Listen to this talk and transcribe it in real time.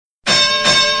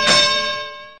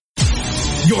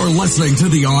You're listening to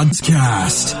the Odds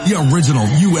Cast, the original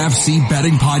UFC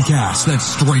betting podcast that's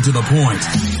straight to the point.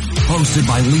 Hosted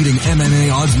by leading MMA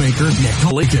oddsmaker Nick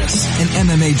Kalikas and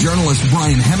MMA journalist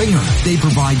Brian Heminger. They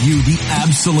provide you the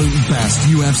absolute best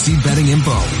UFC betting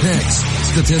info, picks,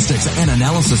 statistics, and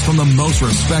analysis from the most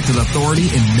respected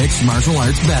authority in mixed martial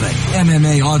arts betting.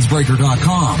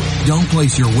 MMAoddsbreaker.com. Don't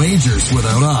place your wagers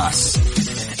without us.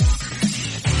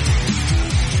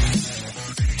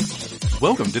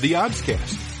 Welcome to the Odds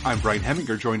Cast. I'm Brian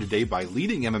Heminger, joined today by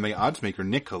leading MMA oddsmaker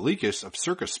Nick Kalikas of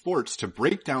Circa Sports to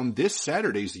break down this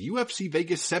Saturday's UFC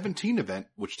Vegas 17 event,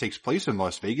 which takes place in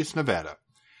Las Vegas, Nevada.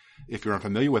 If you're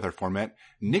unfamiliar with our format,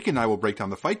 Nick and I will break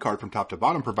down the fight card from top to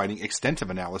bottom, providing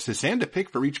extensive analysis and a pick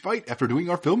for each fight after doing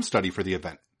our film study for the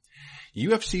event.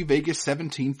 UFC Vegas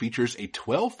 17 features a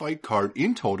 12-fight card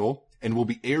in total and will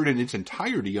be aired in its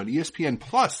entirety on ESPN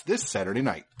Plus this Saturday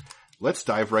night. Let's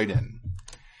dive right in.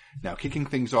 Now, kicking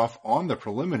things off on the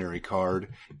preliminary card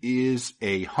is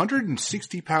a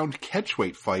 160-pound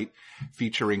catchweight fight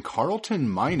featuring Carlton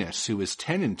Minus, who is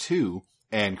 10-2,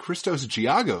 and Christos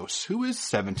Giagos, who is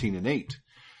 17-8.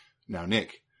 Now,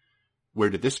 Nick, where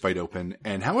did this fight open,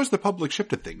 and how has the public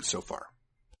shifted things so far?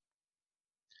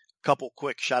 Couple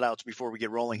quick shout outs before we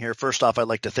get rolling here. First off, I'd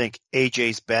like to thank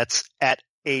AJ's Bets at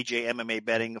AJ MMA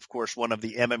Betting, of course, one of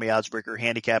the MMA Oddsbreaker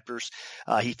handicappers.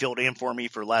 He filled in for me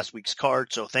for last week's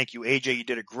card. So thank you, AJ. You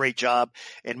did a great job.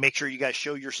 And make sure you guys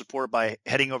show your support by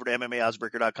heading over to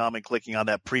MMAoddsbreaker.com and clicking on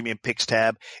that premium picks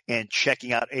tab and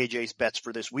checking out AJ's bets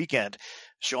for this weekend.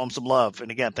 Show him some love. And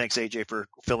again, thanks, AJ, for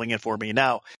filling in for me.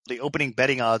 Now, the opening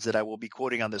betting odds that I will be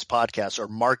quoting on this podcast are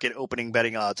market opening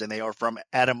betting odds, and they are from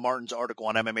Adam Martin's article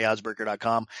on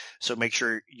MMAoddsbreaker.com. So make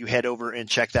sure you head over and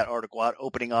check that article out.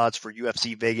 Opening odds for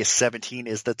UFC Vegas 17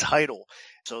 is the title.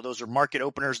 So those are market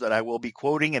openers that I will be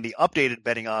quoting, and the updated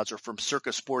betting odds are from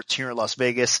Circa Sports here in Las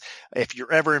Vegas. If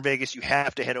you're ever in Vegas, you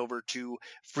have to head over to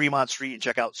Fremont Street and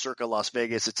check out Circa Las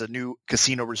Vegas. It's a new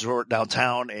casino resort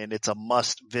downtown, and it's a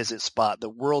must-visit spot.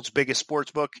 The world's biggest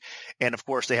sports book, and of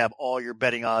course, they have all your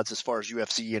betting odds as far as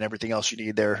UFC and everything else you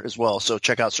need there as well. So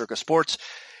check out Circa Sports.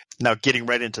 Now, getting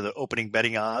right into the opening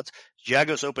betting odds,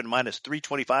 Giagos open minus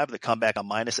 325, the comeback on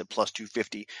minus at plus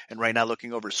 250. And right now,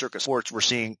 looking over Circa Sports, we're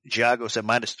seeing Giagos at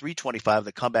minus 325,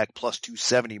 the comeback plus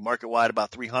 270. Market wide,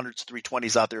 about 300s,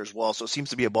 320s out there as well. So it seems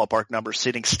to be a ballpark number,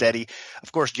 sitting steady.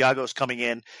 Of course, Giagos coming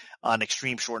in on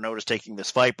extreme short notice, taking this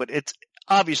fight, but it's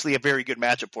obviously a very good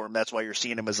matchup for him. That's why you're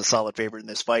seeing him as a solid favorite in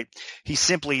this fight. He's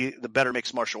simply the better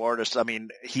mixed martial artist. I mean,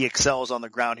 he excels on the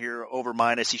ground here over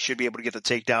minus. He should be able to get the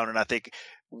takedown, and I think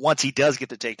once he does get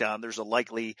the takedown, there's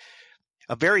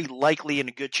a very likely and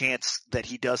a good chance that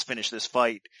he does finish this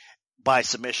fight by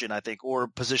submission, I think, or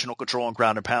positional control and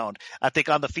ground and pound. I think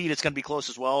on the feet, it's going to be close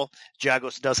as well.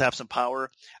 Giagos does have some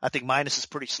power. I think Minus is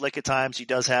pretty slick at times. He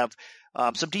does have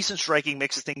some decent striking,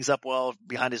 mixes things up well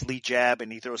behind his lead jab,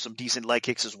 and he throws some decent leg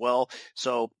kicks as well.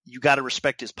 So you got to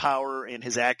respect his power and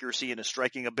his accuracy and his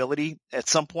striking ability at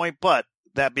some point. But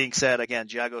that being said, again,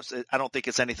 Giagos, I don't think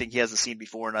it's anything he hasn't seen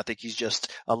before, and I think he's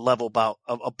just a level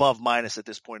above Minus at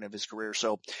this point of his career.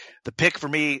 So the pick for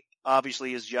me,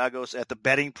 obviously, is Giagos at the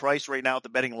betting price right now, at the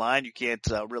betting line. You can't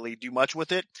really do much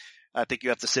with it. I think you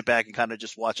have to sit back and kind of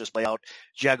just watch this play out.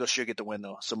 Giagos should get the win,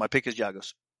 though. So my pick is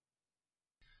Giagos.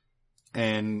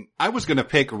 And I was going to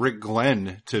pick Rick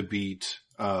Glenn to beat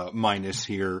Minus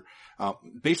here.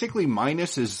 Basically,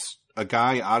 Minus is a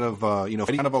guy out of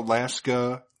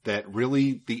Alaska that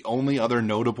really the only other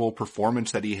notable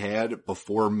performance that he had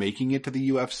before making it to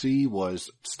the UFC was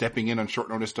stepping in on short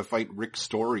notice to fight Rick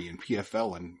Story in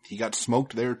PFL, and he got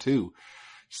smoked there too.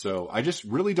 So I just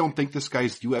really don't think this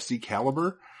guy's UFC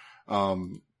caliber. I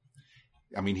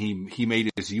mean, he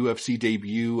made his UFC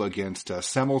debut against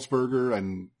Semmelsberger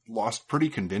and lost pretty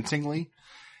convincingly.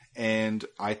 And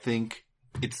I think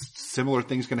it's similar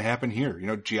things going to happen here. You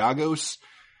know, Giagos,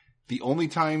 the only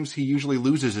times he usually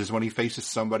loses is when he faces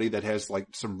somebody that has like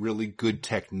some really good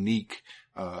technique,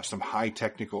 some high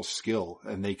technical skill,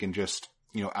 and they can just,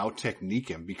 out technique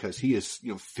him because he is,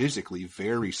 physically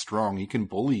very strong. He can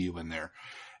bully you in there.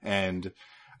 And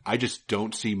I just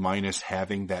don't see Minus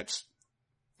having that,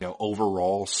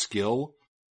 overall skill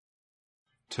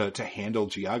to handle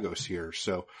Giagos here.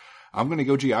 So I'm going to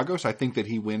go Giagos. I think that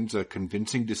he wins a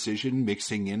convincing decision,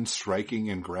 mixing in striking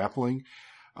and grappling.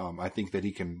 I think that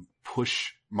he can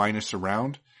push Minus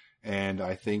around, and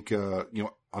I think,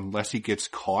 unless he gets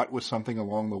caught with something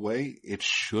along the way, it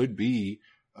should be,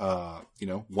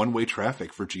 one-way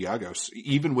traffic for Giagos.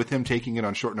 Even with him taking it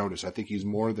on short notice, I think he's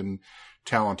more than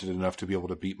talented enough to be able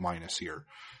to beat Minus here.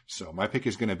 So my pick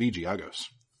is going to be Giagos.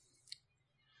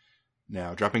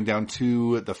 Now, dropping down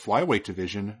to the flyweight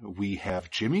division, we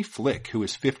have Jimmy Flick, who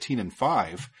is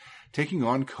 15-5, taking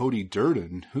on Cody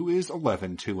Durden, who is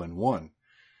 11-2-1.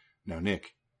 Now,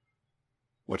 Nick,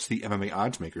 what's the MMA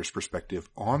oddsmaker's perspective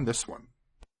on this one?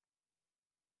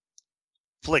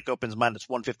 Flick opens minus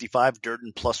 155,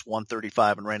 Durden plus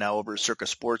 135, and right now over at Circa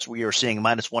Sports, we are seeing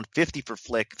minus 150 for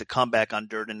Flick, the comeback on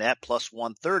Durden at plus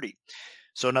 130.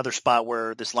 So another spot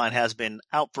where this line has been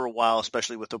out for a while,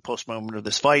 especially with the postponement of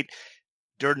this fight.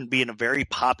 Durden being a very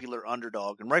popular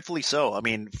underdog, and rightfully so. I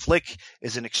mean, Flick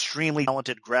is an extremely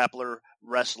talented grappler,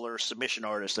 wrestler, submission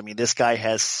artist. I mean, this guy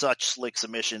has such slick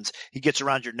submissions. He gets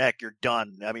around your neck, you're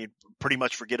done. I mean, pretty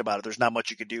much forget about it. There's not much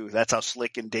you can do. That's how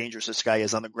slick and dangerous this guy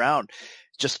is on the ground.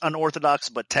 Just unorthodox,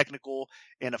 but technical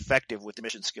and effective with the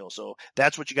mission skill. So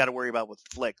that's what you got to worry about with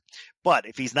Flick. But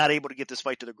if he's not able to get this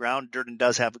fight to the ground, Durden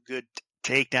does have a good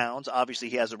takedowns. Obviously,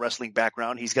 he has a wrestling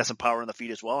background. He's got some power on the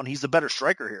feet as well, and he's the better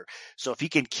striker here. So if he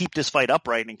can keep this fight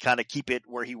upright and kind of keep it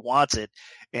where he wants it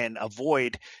and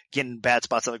avoid getting bad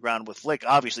spots on the ground with Flick,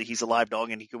 obviously he's a live dog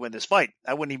and he could win this fight.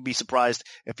 I wouldn't even be surprised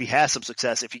if he has some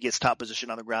success if he gets top position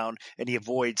on the ground and he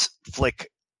avoids Flick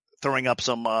throwing up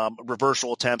some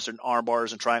reversal attempts and arm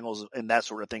bars and triangles and that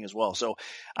sort of thing as well. So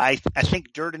I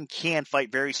think Durden can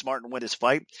fight very smart and win this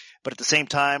fight, but at the same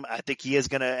time, I think he is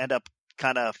going to end up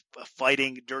kind of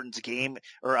fighting Durden's game,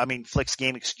 Flick's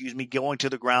game, going to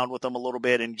the ground with him a little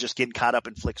bit and just getting caught up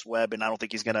in Flick's web. And I don't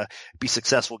think he's going to be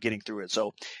successful getting through it.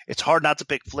 So it's hard not to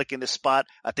pick Flick in this spot.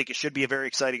 I think it should be a very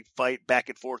exciting fight. Back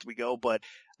and forth we go, but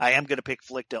I am going to pick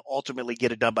Flick to ultimately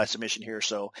get it done by submission here.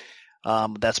 So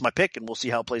that's my pick, and we'll see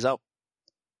how it plays out.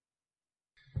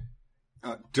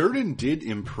 Durden did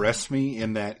impress me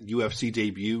in that UFC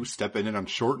debut, stepping in on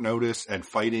short notice and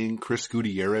fighting Chris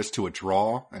Gutierrez to a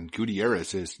draw. And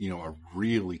Gutierrez is, a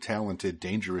really talented,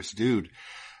 dangerous dude.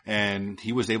 And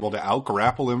he was able to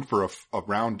out-grapple him for a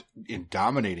round in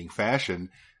dominating fashion.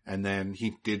 And then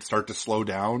he did start to slow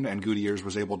down, and Gutierrez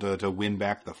was able to win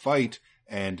back the fight.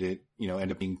 And it,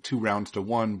 ended up being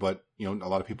 2-1, but, a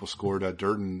lot of people scored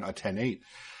Durden a 10-8.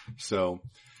 So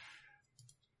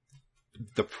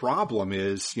the problem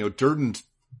is, Durden's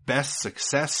best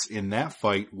success in that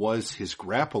fight was his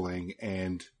grappling.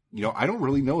 And, I don't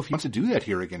really know if he wants to do that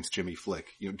here against Jimmy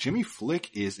Flick. Jimmy Flick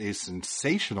is a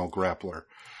sensational grappler.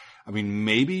 I mean,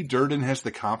 maybe Durden has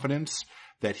the confidence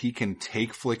that he can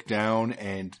take Flick down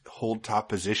and hold top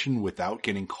position without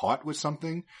getting caught with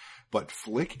something. But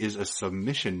Flick is a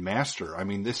submission master. I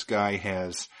mean, this guy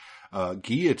has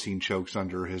guillotine chokes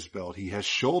under his belt. He has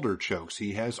shoulder chokes.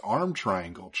 He has arm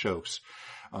triangle chokes.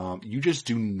 You just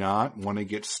do not want to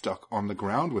get stuck on the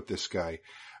ground with this guy.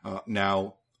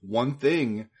 Now, one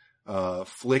thing,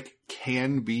 Flick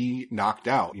can be knocked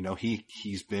out.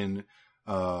 He's been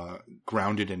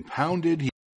grounded and pounded.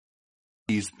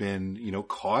 He's been,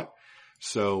 caught.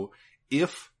 So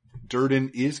if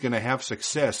Durden is going to have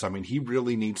success, I mean, he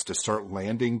really needs to start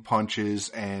landing punches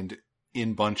and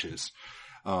in bunches.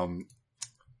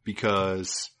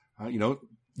 Because,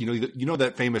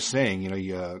 that famous saying,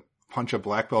 you punch a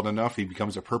black belt enough, he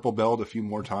becomes a purple belt. A few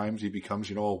more times, he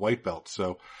becomes, a white belt.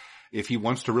 So if he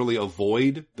wants to really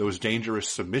avoid those dangerous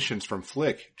submissions from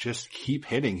Flick, just keep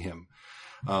hitting him.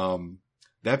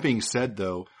 That being said,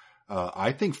 though,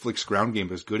 I think Flick's ground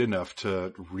game is good enough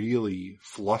to really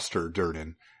fluster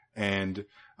Durden. And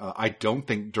I don't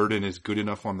think Durden is good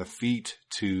enough on the feet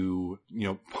to,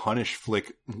 punish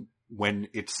Flick when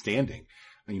it's standing.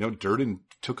 Durden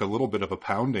took a little bit of a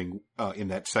pounding in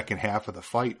that second half of the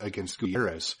fight against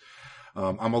Gutierrez.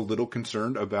 I'm a little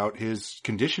concerned about his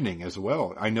conditioning as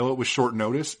well. I know it was short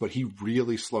notice, but he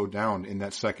really slowed down in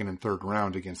that second and third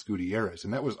round against Gutierrez.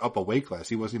 And that was up a weight class.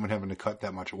 He wasn't even having to cut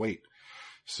that much weight.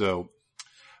 So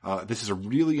this is a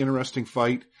really interesting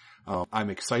fight. I'm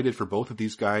excited for both of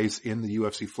these guys in the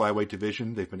UFC flyweight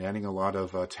division. They've been adding a lot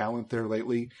of talent there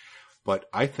lately. But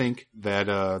I think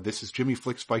that this is Jimmy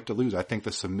Flick's fight to lose. I think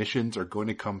the submissions are going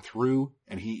to come through,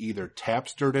 and he either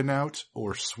taps Durden out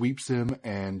or sweeps him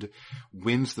and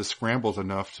wins the scrambles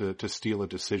enough to steal a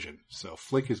decision. So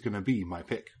Flick is going to be my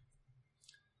pick.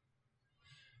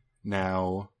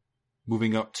 Now,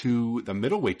 moving up to the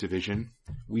middleweight division,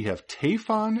 we have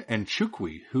Tayfun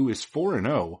Nchukwi, who is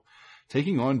 4-0,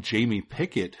 taking on Jamie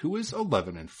Pickett, who is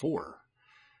 11-4.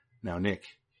 Now, Nick,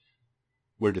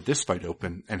 where did this fight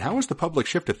open, and how has the public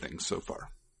shifted things so far?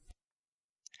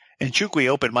 Nchukwi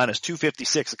opened minus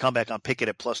 256, a comeback on Pickett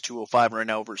at plus 205. Right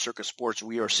now over at Circa Sports,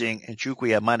 we are seeing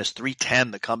Nchukwi at minus 310,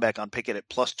 the comeback on Pickett at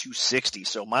plus 260.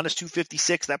 So minus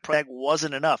 256, that price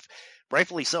wasn't enough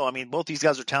rightfully so. I mean, both these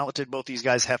guys are talented. Both these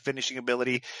guys have finishing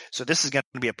ability. So this is going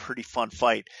to be a pretty fun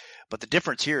fight. But the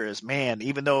difference here is, man,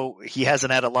 even though he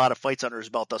hasn't had a lot of fights under his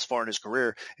belt thus far in his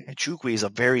career, Nchukwi is a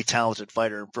very talented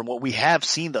fighter. From what we have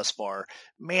seen thus far,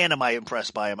 man, am I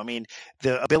impressed by him. I mean,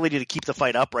 the ability to keep the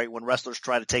fight upright when wrestlers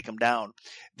try to take him down,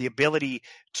 the ability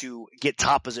to get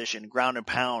top position, ground and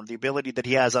pound, the ability that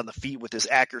he has on the feet with his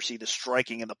accuracy, the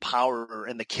striking, and the power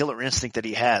and the killer instinct that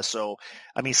he has. So,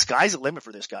 I mean, sky's the limit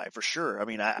for this guy, for sure. I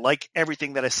mean, I like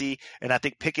everything that I see, and I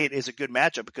think Pickett is a good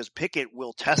matchup because Pickett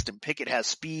will test him. Pickett has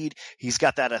speed. He's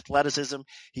got that athleticism.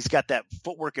 He's got that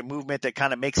footwork and movement that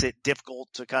kind of makes it difficult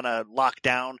to kind of lock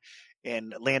down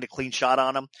and land a clean shot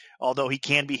on him, although he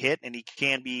can be hit and he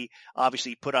can be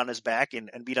obviously put on his back and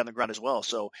beat on the ground as well.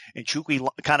 So, Nchukwi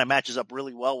kind of matches up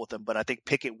really well with him, but I think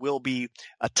Pickett will be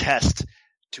a test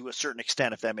to a certain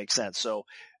extent, if that makes sense. So,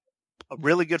 a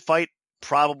really good fight.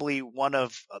 Probably one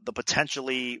of the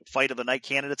potentially fight of the night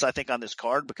candidates, I think, on this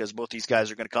card, because both these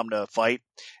guys are going to come to fight,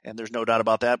 and there's no doubt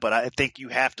about that. But I think you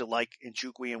have to like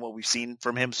Nchukwi and what we've seen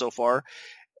from him so far.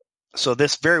 So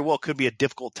this very well could be a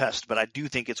difficult test, but I do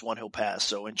think it's one he'll pass.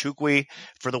 So Nchukwi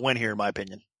for the win here, in my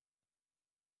opinion.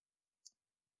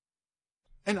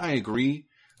 And I agree.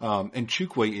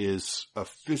 Nchukwi is a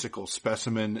physical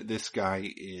specimen. This guy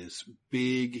is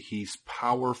big. He's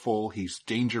powerful. He's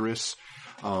dangerous.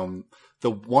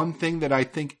 The one thing that I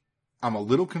think I'm a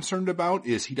little concerned about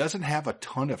is he doesn't have a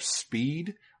ton of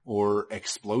speed or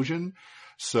explosion.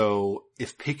 So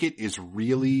if Pickett is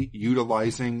really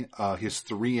utilizing his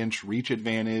 3-inch reach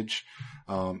advantage,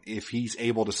 if he's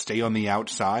able to stay on the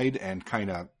outside and kind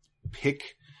of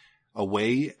pick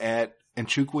away at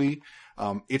Nchukwi,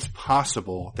 it's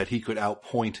possible that he could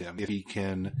outpoint him if he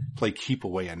can play keep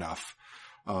away enough,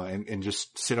 and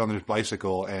just sit on his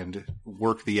bicycle and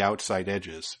work the outside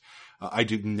edges. I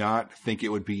do not think it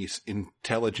would be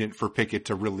intelligent for Pickett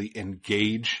to really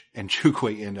engage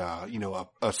Nchukwi in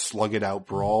a slug it out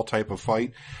brawl type of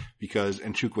fight, because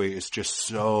Nchukwi is just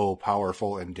so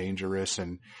powerful and dangerous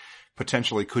and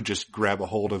potentially could just grab a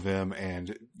hold of him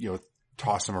and,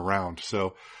 toss him around.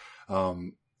 So,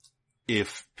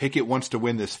 if Pickett wants to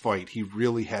win this fight, he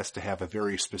really has to have a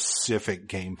very specific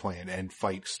game plan and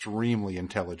fight extremely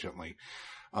intelligently.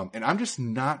 And I'm just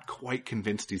not quite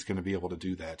convinced he's going to be able to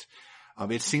do that.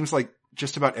 It seems like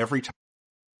just about every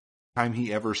time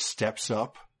he ever steps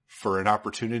up for an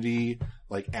opportunity,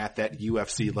 like at that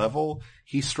UFC level,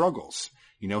 he struggles.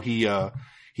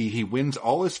 He wins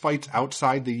all his fights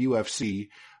outside the UFC.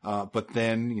 But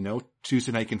then,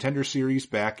 Tuesday Night Contender Series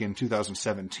back in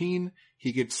 2017,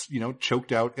 he gets,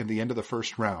 choked out in the end of the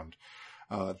first round.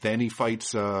 Then he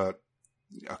fights,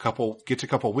 gets a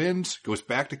couple wins, goes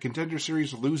back to Contender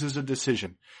Series, loses a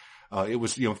decision. It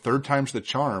was, third time's the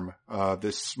charm,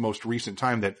 this most recent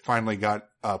time that finally got,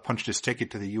 punched his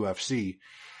ticket to the UFC.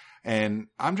 And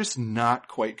I'm just not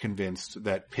quite convinced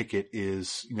that Pickett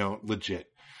is, legit.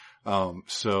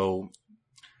 So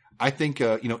I think,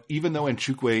 even though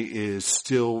Nchukwi is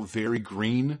still very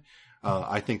green,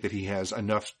 I think that he has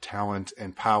enough talent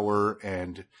and power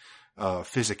and,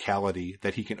 physicality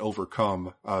that he can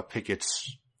overcome,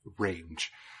 Pickett's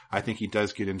range. I think he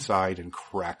does get inside and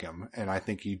crack him, and I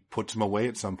think he puts him away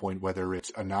at some point, whether it's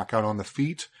a knockout on the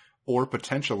feet or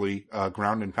potentially,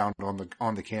 ground and pound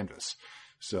on the canvas.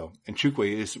 So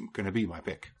Nchukwi is going to be my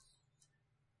pick.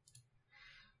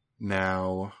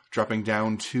 Now, dropping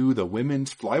down to the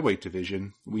women's flyweight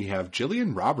division, we have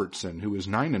Jillian Robertson, who is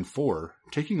 9-4,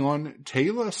 taking on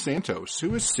Taila Santos,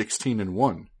 who is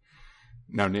 16-1.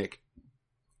 Now, Nick,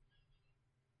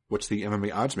 what's the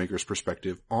MMA oddsmakers'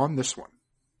 perspective on this one?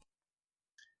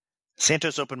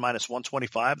 Santos open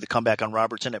 -125, the comeback on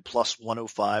Robertson at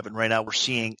 +105, and right now we're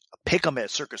seeing Pick'em at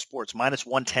Circus Sports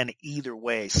 -110 either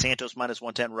way. Santos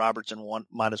 -110, Robertson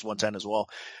 -110 as well.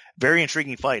 Very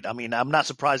intriguing fight. I mean, I'm not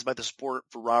surprised by the support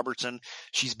for Robertson.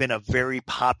 She's been a very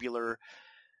popular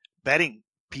betting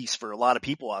piece for a lot of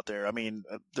people out there. I mean,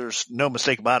 there's no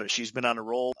mistake about it. She's been on a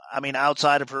roll. I mean,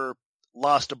 outside of her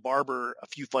loss to Barber a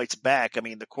few fights back, I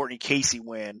mean, the Courtney Casey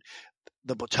win,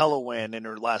 the Botello win in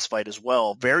her last fight as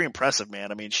well. Very impressive,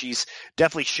 man. I mean, she's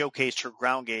definitely showcased her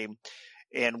ground game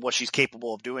and what she's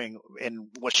capable of doing and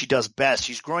what she does best.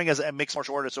 She's growing as a mixed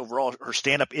martial artist overall. Her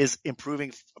stand-up is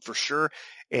improving for sure,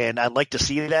 and I'd like to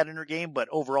see that in her game, but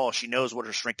overall she knows what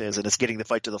her strength is, and it's getting the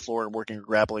fight to the floor and working her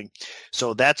grappling.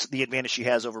 So that's the advantage she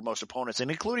has over most opponents,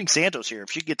 and including Santos here.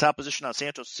 If she can get top position on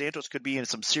Santos, Santos could be in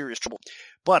some serious trouble.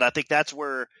 But I think that's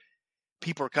where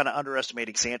people are kind of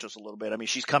underestimating Santos a little bit. I mean,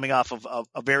 she's coming off of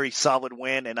a very solid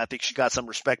win, and I think she got some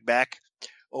respect back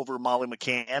over Molly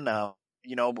McCann.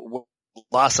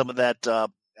 Lost some of that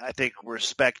I think,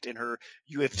 respect in her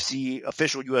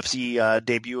official UFC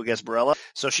debut against Barella.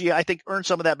 So she, I think, earned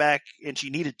some of that back, and she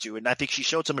needed to. And I think she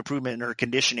showed some improvement in her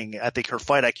conditioning. I think her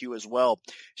fight IQ as well.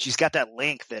 She's got that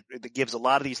length that gives a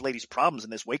lot of these ladies problems in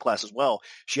this weight class as well.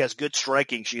 She has good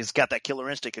striking. She's got that killer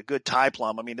instinct, a good tie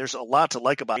plum. I mean, there's a lot to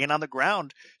like about her. And on the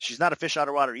ground, she's not a fish out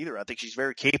of water either. I think she's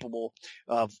very capable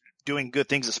of doing good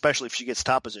things, especially if she gets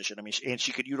top position. I mean, and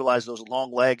she could utilize those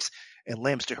long legs and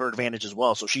limbs to her advantage as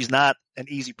well. So she's not an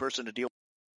easy person to deal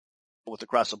with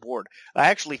across the board. I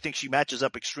actually think she matches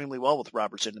up extremely well with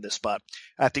Robertson in this spot.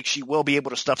 I think she will be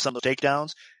able to stuff some of the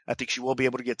takedowns. I think she will be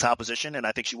able to get top position, and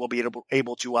I think she will be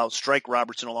able to outstrike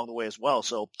Robertson along the way as well.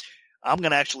 So I'm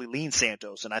going to actually lean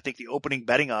Santos, and I think the opening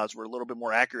betting odds were a little bit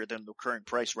more accurate than the current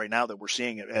price right now that we're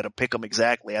seeing at a pick 'em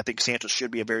exactly. I think Santos should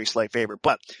be a very slight favorite.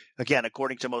 But again,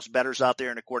 according to most bettors out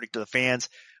there and according to the fans,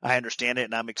 I understand it,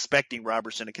 and I'm expecting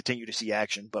Robertson to continue to see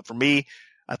action. But for me,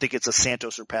 I think it's a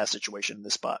Santos or pass situation in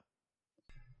this spot.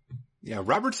 Yeah,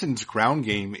 Robertson's ground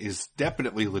game is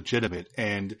definitely legitimate,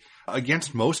 and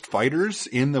against most fighters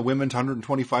in the women's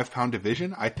 125-pound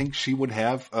division, I think she would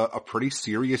have a pretty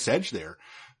serious edge there.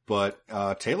 But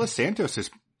Taila Santos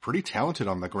is pretty talented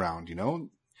on the ground, you know.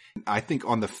 I think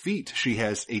on the feet, she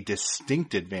has a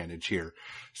distinct advantage here.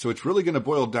 So it's really going to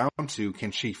boil down to,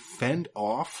 can she fend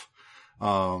off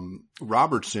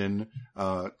Robertson,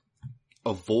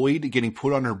 avoid getting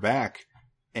put on her back,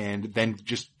 and then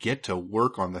just get to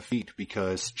work on the feet,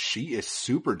 because she is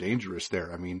super dangerous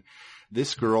there. I mean,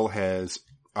 this girl has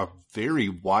a very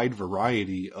wide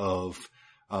variety of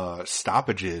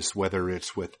stoppages, whether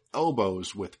it's with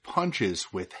elbows, with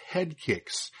punches, with head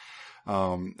kicks.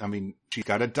 I mean, she's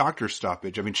got a doctor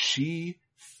stoppage. I mean, she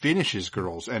finishes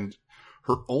girls, and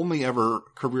her only ever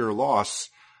career loss,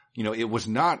 you know, it was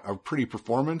not a pretty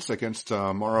performance against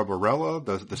Mara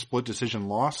Barella, the split decision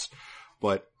loss,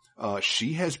 but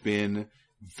she has been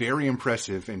very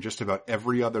impressive in just about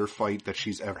every other fight that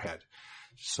she's ever had.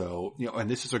 So, you know, and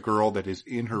this is a girl that is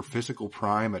in her physical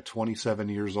prime at 27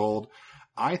 years old.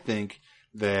 I think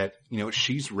that, you know,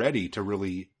 she's ready to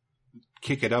really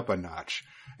kick it up a notch.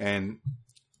 And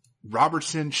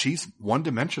Robertson, she's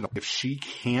one-dimensional. If she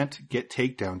can't get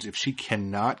takedowns, if she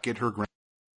cannot get her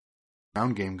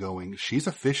ground game going, she's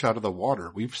a fish out of the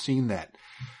water. We've seen that.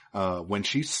 When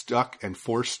she's stuck and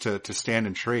forced to stand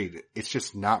and trade, it's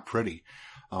just not pretty.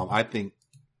 I think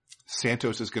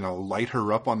Santos is going to light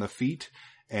her up on the feet,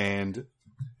 and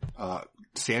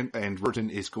Robertson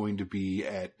is going to be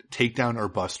at takedown or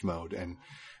bust mode. And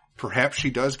perhaps she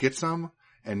does get some,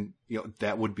 and, you know,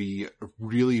 that would be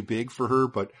really big for her,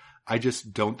 but I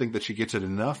just don't think that she gets it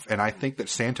enough. And I think that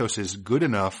Santos is good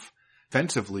enough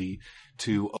defensively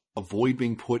to avoid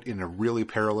being put in a really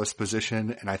perilous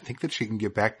position. And I think that she can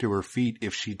get back to her feet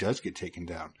if she does get taken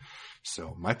down.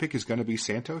 So my pick is going to be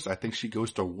Santos. I think she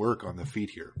goes to work on the feet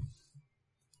here.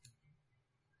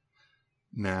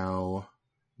 Now,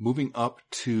 moving up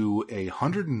to a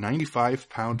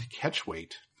 195-pound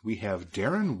catchweight, we have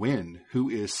Darren Wynn, who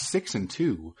is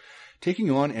 6-2, taking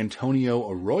on Antonio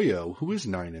Arroyo, who is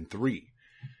 9-3.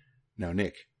 Now,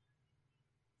 Nick,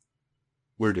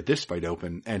 where did this fight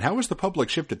open, and how has the public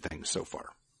shifted things so far?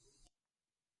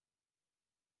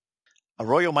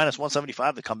 Arroyo minus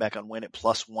 175 to come back on Win at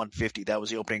plus 150. That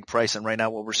was the opening price. And right now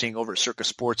what we're seeing over at Circus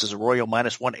Sports is Arroyo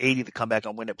minus 180 to come back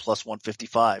on Win at plus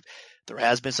 155. There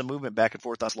has been some movement back and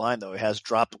forth on this line, though. It has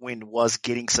dropped. Win was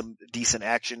getting some decent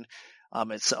action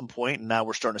at some point, and now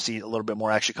we're starting to see a little bit more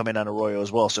action come in on Arroyo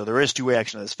as well. So there is two-way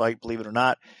action in this fight, believe it or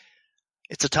not.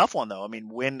 It's a tough one, though. I mean,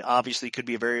 Win obviously could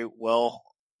be a very well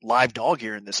live dog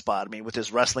here in this spot. I mean, with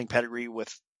his wrestling pedigree,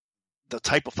 with the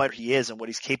type of fighter he is and what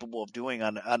he's capable of doing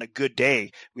on a good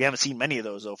day. We haven't seen many of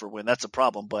those over Win. That's a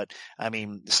problem. But I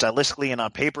mean, stylistically and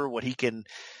on paper, what he can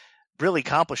really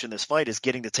accomplish in this fight is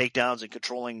getting the takedowns and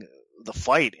controlling the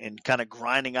fight and kind of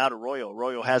grinding out Arroyo.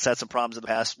 Arroyo has had some problems in the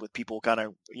past with people kind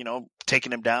of, you know,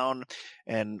 taking him down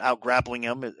and out grappling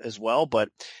him as well. But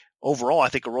overall, I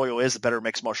think Arroyo is a better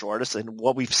mixed martial artist, and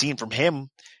what we've seen from him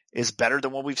is better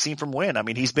than what we've seen from Win. I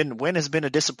mean, Win has been a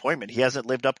disappointment. He hasn't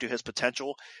lived up to his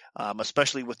potential,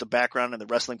 especially with the background and the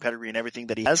wrestling pedigree and everything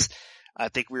that he has. I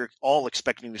think we're all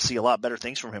expecting to see a lot better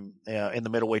things from him in the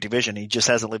middleweight division. He just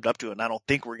hasn't lived up to it, and I don't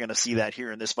think we're going to see that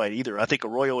here in this fight either. I think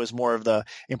Arroyo is more of the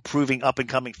improving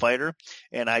up-and-coming fighter,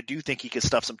 and I do think he can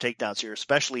stuff some takedowns here,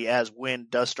 especially as Win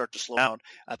does start to slow down.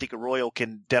 I think Arroyo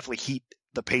can definitely heat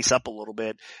the pace up a little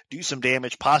bit, do some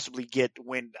damage, possibly get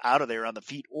Wynn out of there on the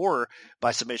feet or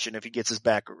by submission if he gets his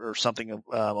back or something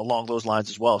along those lines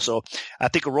as well. So I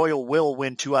think Arroyo will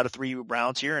win 2 out of 3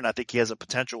 rounds here, and I think he has a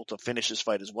potential to finish this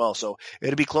fight as well. So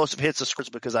it'll be close if hits the scores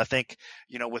because I think,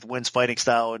 with Wynn's fighting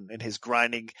style and his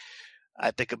grinding,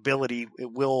 I think ability,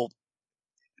 it will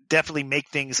definitely make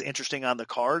things interesting on the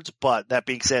cards, but that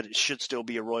being said, it should still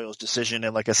be Arroyo's decision.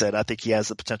 And like I said, I think he has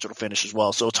the potential to finish as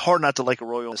well. So it's hard not to like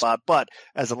Arroyo in the spot, but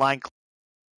as the line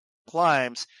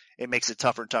climbs, it makes it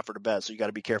tougher and tougher to bet. So you got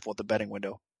to be careful with the betting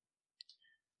window.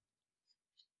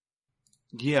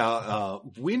 Yeah,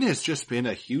 Wynn has just been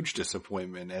a huge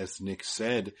disappointment, as Nick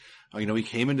said. He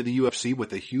came into the UFC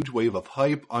with a huge wave of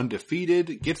hype,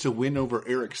 undefeated, gets a win over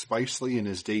Eric Spicely in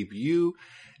his debut,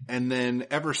 and then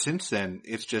ever since then,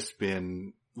 it's just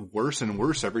been worse and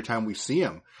worse every time we see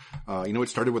him. It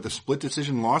started with a split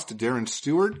decision loss to Darren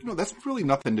Stewart. That's really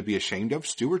nothing to be ashamed of.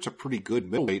 Stewart's a pretty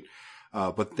good middleweight.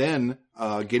 But then,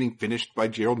 getting finished by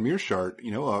Gerald Meerschaert,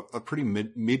 a pretty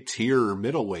mid-tier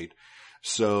middleweight.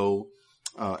 So,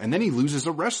 and then he loses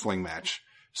a wrestling match.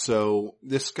 So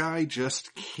this guy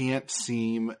just can't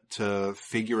seem to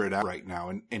figure it out right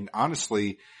now. And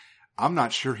honestly, I'm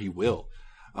not sure he will.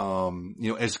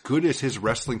 As good as his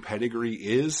wrestling pedigree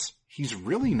is, he's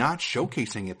really not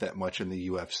showcasing it that much in the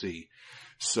UFC.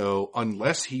 So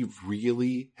unless he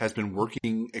really has been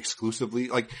working exclusively,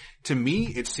 to me,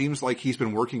 it seems like he's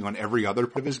been working on every other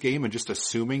part of his game and just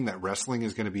assuming that wrestling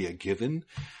is going to be a given.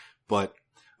 But,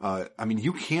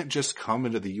 you can't just come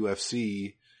into the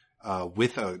UFC,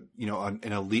 with an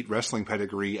elite wrestling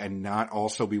pedigree and not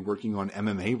also be working on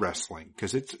MMA wrestling,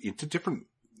 because it's a different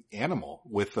animal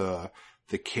with, the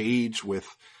cage, with,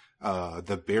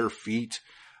 the bare feet,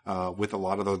 with a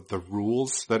lot of the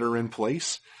rules that are in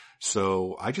place.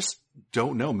 So I just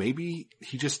don't know. Maybe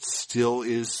he just still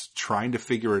is trying to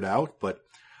figure it out, but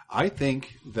I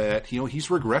think that, he's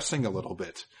regressing a little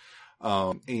bit.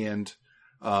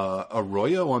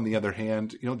 Arroyo, on the other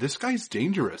hand, this guy's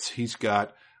dangerous. He's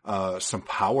got, some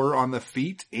power on the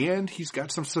feet and he's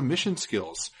got some submission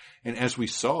skills. And as we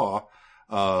saw,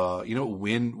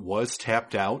 Wynn was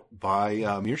tapped out by,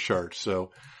 Meerschaert. So,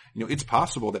 it's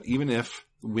possible that even if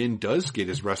Wynn does get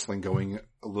his wrestling going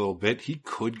a little bit, he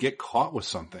could get caught with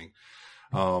something.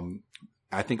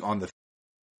 I think on the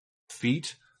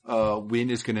feet, Wynn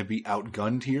is going to be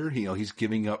outgunned here. He's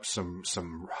giving up some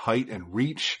height and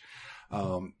reach.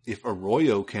 If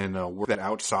Arroyo can work that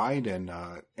outside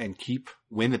and keep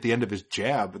Wynn at the end of his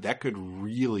jab, that could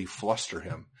really fluster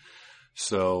him.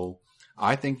 So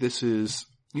I think this is,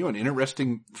 an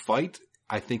interesting fight.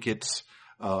 I think it's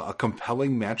a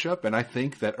compelling matchup, and I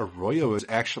think that Arroyo is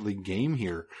actually game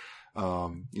here.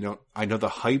 I know the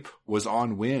hype was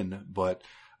on Wynn, but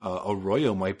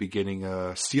Arroyo might be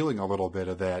stealing a little bit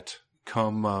of that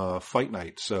come fight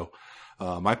night. So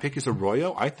my pick is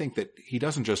Arroyo. I think that he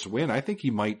doesn't just win. I think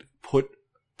he might put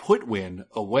Wynn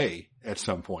away at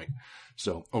some point.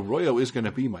 So Arroyo is going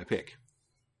to be my pick.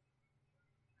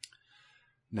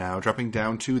 Now, dropping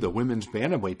down to the women's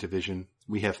bantamweight division,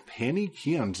 we have Pannie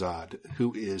Kianzad,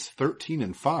 who is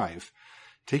 13-5,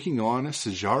 taking on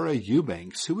Sijara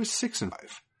Eubanks, who is 6-5.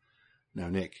 Now,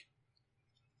 Nick,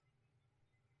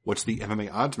 what's the MMA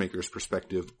oddsmaker's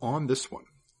perspective on this one?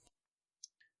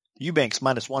 Eubanks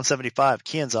minus 175,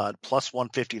 Kianzad plus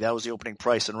 150. That was the opening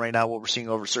price. And right now what we're seeing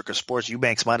over Circus Sports,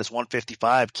 Eubanks minus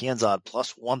 155, Kianzad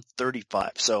plus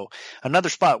 135. So another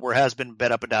spot where it has been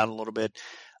bet up and down a little bit.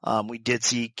 We did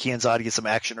see Kianzad get some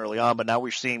action early on, but now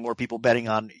we're seeing more people betting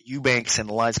on Eubanks, and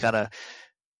the line's kind of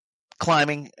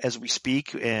climbing as we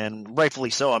speak, and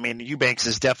rightfully so. Eubanks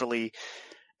has definitely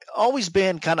always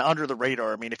been kind of under the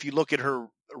radar. If you look at her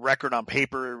record on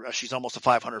paper, she's almost a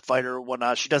 500 fighter or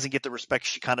whatnot. She doesn't get the respect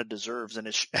she kind of deserves, and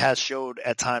it has showed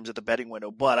at times at the betting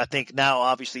window. But I think now,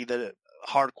 obviously, the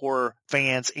hardcore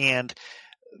fans and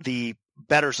the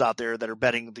bettors out there that are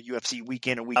betting the UFC week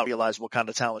in and week out realize what kind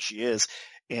of talent she is.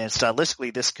 And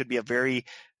stylistically, this could be a very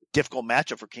difficult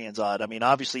matchup for Kianzad.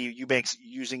 Obviously, Eubanks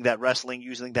using that wrestling,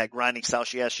 using that grinding style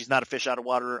she has. She's not a fish out of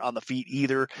water on the feet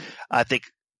either. I think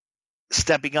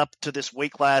stepping up to this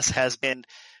weight class has been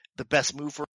the best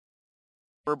move for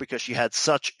her because she had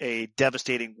such a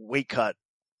devastating weight cut,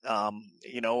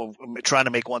 trying to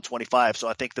make 125. So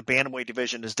I think the bantamweight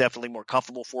division is definitely more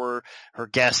comfortable for her. Her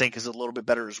gas tank is a little bit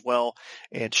better as well,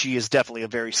 and she is definitely a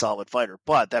very solid fighter.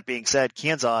 But that being said,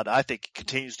 Kianzad, I think,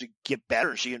 continues to get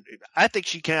better. I think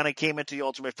she kind of came into the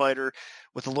Ultimate Fighter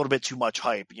with a little bit too much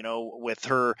hype, with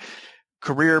her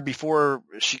career before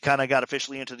she kind of got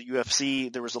officially into the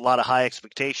UFC, there was a lot of high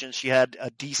expectations. She had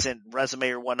a decent resume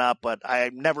or whatnot, but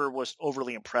I never was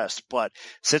overly impressed. But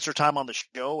since her time on the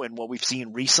show and what we've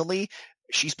seen recently,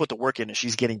 she's put the work in and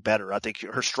she's getting better. I think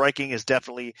her striking is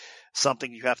definitely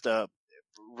something you have to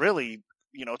really,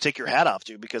 take your hat off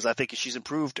to, because I think she's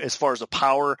improved as far as the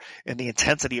power and the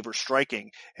intensity of her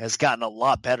striking has gotten a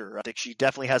lot better. I think she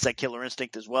definitely has that killer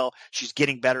instinct as well. She's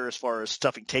getting better as far as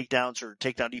stuffing takedowns. Her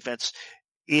takedown defense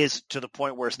is to the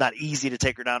point where it's not easy to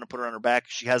take her down and put her on her back.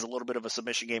 She has a little bit of a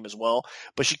submission game as well,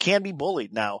 but she can be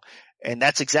bullied now. And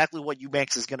that's exactly what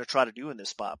Eubanks is going to try to do in this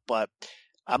spot. But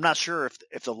I'm not sure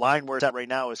if the line where it's at right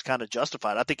now is kind of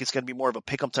justified. I think it's going to be more of a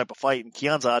pick'em type of fight, and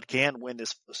Kianzad can win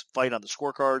this fight on the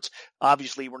scorecards.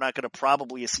 Obviously, we're not going to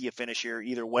probably see a finish here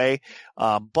either way,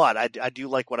 but I do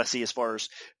like what I see as far as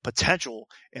potential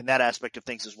in that aspect of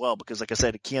things as well, because like I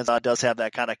said, Kianzad does have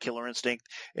that kind of killer instinct,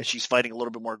 and she's fighting a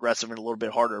little bit more aggressive and a little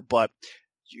bit harder, but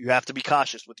you have to be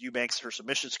cautious with Eubanks, her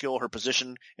submission skill, her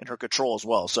position, and her control as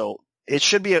well. So it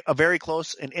should be a very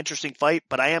close and interesting fight,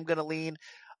 but I am going to lean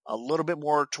a little bit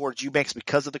more towards Eubanks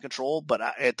because of the control, but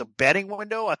at the betting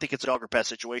window, I think it's a dog or pass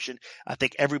situation. I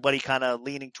think everybody kind of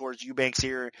leaning towards Eubanks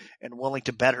here and willing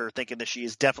to bet her, thinking that she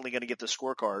is definitely going to get the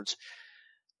scorecards.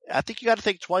 I think you got to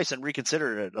think twice and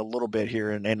reconsider it a little bit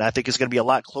here, and I think it's going to be a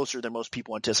lot closer than most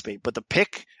people anticipate. But the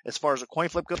pick, as far as a coin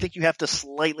flip goes, I think you have to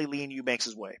slightly lean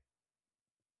Eubanks' way.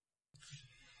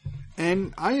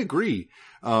 And I agree.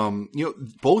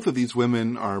 Both of these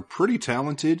women are pretty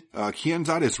talented.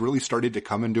 Kianzad has really started to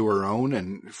come into her own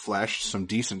and flashed some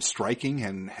decent striking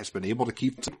and has been able to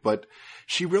keep, but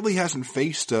she really hasn't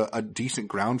faced a decent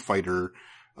ground fighter,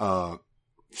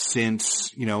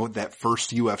 since, that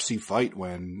first UFC fight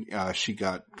when, she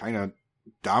got kind of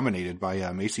dominated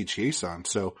by, Macy Chiasson.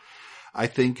 So I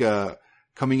think,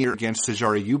 coming here against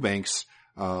Sijara Eubanks,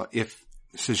 if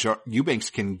Eubanks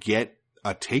can get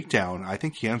a takedown, I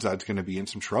think Kianzad's going to be in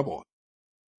some trouble.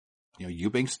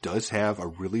 Eubanks does have a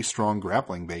really strong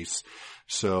grappling base.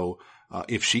 So,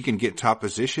 if she can get top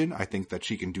position, I think that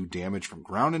she can do damage from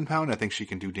ground and pound. I think she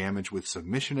can do damage with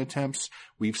submission attempts.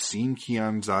 We've seen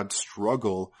Kianzad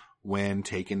struggle when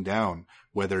taken down,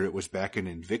 whether it was back in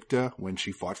Invicta when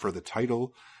she fought for the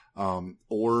title,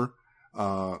 or,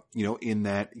 in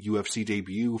that UFC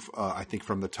debut, I think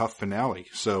from the TUF finale.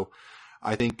 So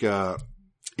I think,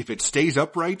 if it stays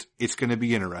upright, it's going to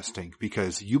be interesting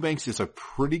because Eubanks is a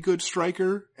pretty good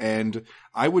striker, and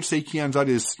I would say Kianzad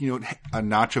is, a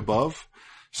notch above.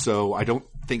 So I don't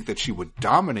think that she would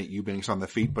dominate Eubanks on the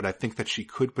feet, but I think that she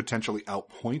could potentially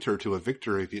outpoint her to a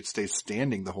victory if it stays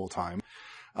standing the whole time.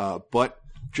 But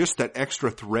just that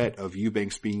extra threat of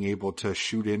Eubanks being able to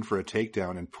shoot in for a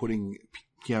takedown and putting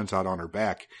Kianzad on her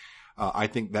back, I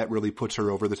think that really puts her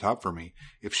over the top for me.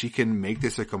 If she can make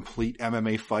this a complete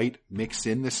MMA fight, mix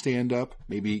in the stand-up,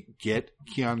 maybe get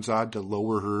Kianzad to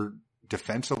lower her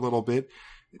defense a little bit,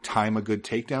 time a good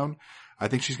takedown, I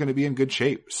think she's going to be in good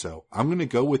shape. So I'm going to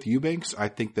go with Eubanks. I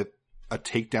think that a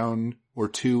takedown or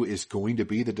two is going to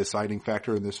be the deciding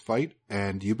factor in this fight,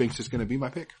 and Eubanks is going to be my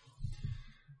pick.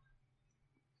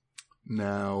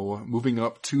 Now, moving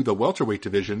up to the welterweight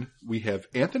division, we have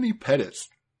Anthony Pettis,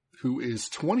 who is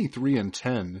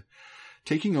 23-10,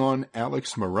 taking on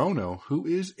Alex Morono, who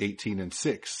is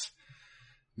 18-6.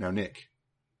 Now, Nick,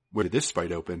 where did this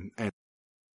fight open, and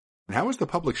how has the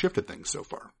public shifted things so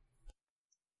far?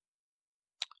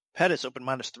 Pettis opened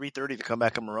minus 330 to come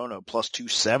back on Morono, plus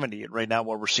 270. And right now,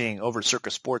 what we're seeing over at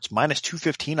Circus Sports, minus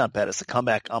 215 on Pettis to come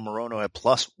back on Morono at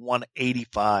plus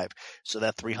 185. So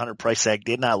that 300 price tag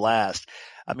did not last.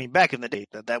 I mean, back in the day,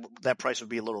 that price would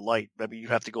be a little light. I mean, you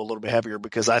have to go a little bit heavier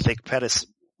because I think Pettis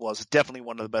was definitely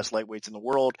one of the best lightweights in the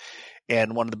world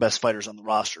and one of the best fighters on the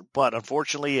roster. But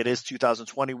unfortunately, it is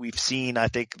 2020. We've seen, I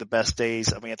think, the best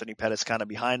days of Anthony Pettis kind of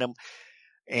behind him.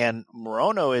 And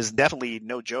Morono is definitely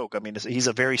no joke. I mean, he's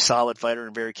a very solid fighter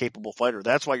and very capable fighter.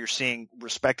 That's why you're seeing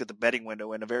respect at the betting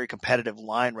window and a very competitive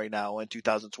line right now in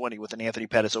 2020 with an Anthony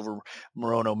Pettis over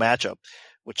Morono matchup,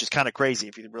 which is kind of crazy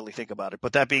if you really think about it.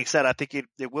 But that being said, I think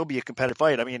it will be a competitive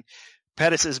fight. I mean,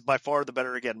 Pettis is by far the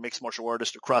better, again, mixed martial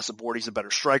artist across the board. He's a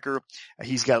better striker.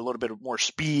 He's got a little bit more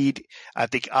speed. I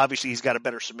think obviously he's got a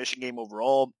better submission game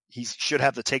overall. He should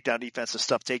have the takedown defense to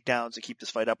stuff takedowns and keep this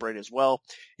fight upright as well.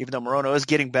 Even though Morono is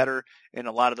getting better in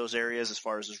a lot of those areas as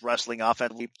far as his wrestling,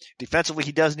 offensively. Defensively,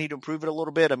 he does need to improve it a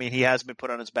little bit. I mean, he has been put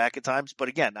on his back at times. But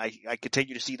again, I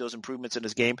continue to see those improvements in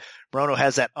his game. Morono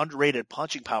has that underrated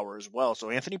punching power as well. So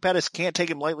Anthony Pettis can't take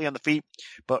him lightly on the feet.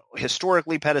 But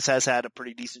historically, Pettis has had a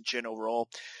pretty decent chin overall.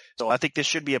 So I think this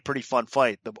should be a pretty fun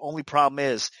fight. The only problem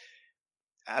is,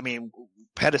 I mean,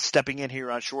 Pettis stepping in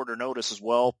here on shorter notice as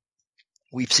well.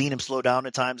 We've seen him slow down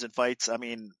at times in fights. I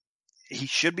mean, he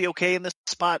should be okay in this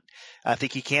spot. I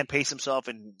think he can pace himself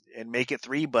and make it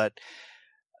 3, but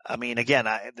I mean, again,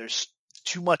 there's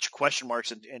too much question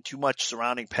marks and too much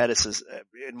surrounding Pettis,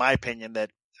 in my opinion, that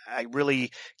I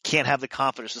really can't have the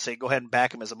confidence to say, go ahead and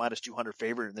back him as a -200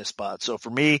 favorite in this spot. So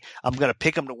for me, I'm going to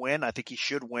pick him to win. I think he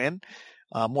should win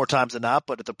more times than not,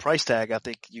 but at the price tag, I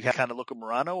think you have to kind of look at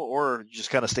Morono or you just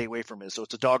kind of stay away from it. So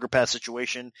it's a dog or pass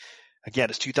situation.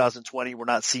 Again, it's 2020. We're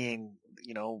not seeing,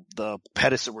 the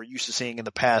Pettis that we're used to seeing in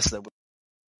the past that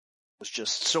was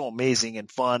just so amazing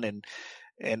and fun and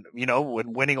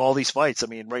when winning all these fights. I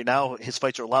mean, right now his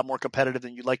fights are a lot more competitive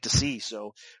than you'd like to see.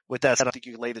 So with that, I don't think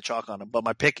you can lay the chalk on him, but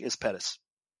my pick is Pettis.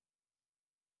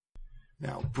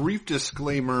 Now, brief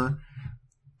disclaimer.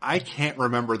 I can't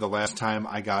remember the last time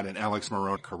I got an Alex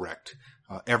Morono correct.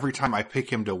 Every time I pick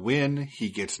him to win, he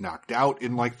gets knocked out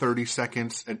in like 30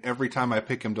 seconds. And every time I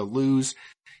pick him to lose,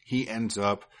 he ends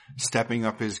up stepping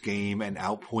up his game and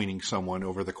outpointing someone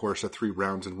over the course of 3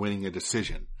 rounds and winning a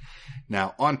decision.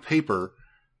 Now, on paper,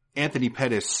 Anthony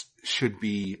Pettis should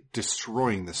be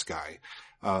destroying this guy.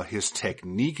 His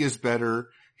technique is better.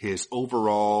 His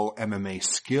overall MMA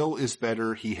skill is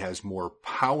better. He has more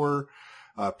power.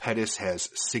 Pettis has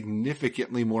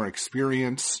significantly more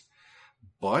experience.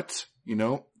 But,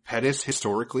 Pettis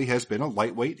historically has been a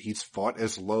lightweight. He's fought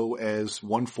as low as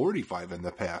 145 in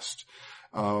the past.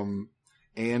 And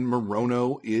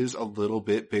Morono is a little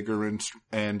bit bigger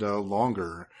and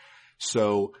longer.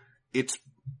 So it's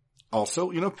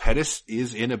also, Pettis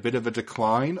is in a bit of a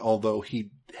decline, although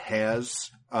he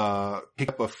has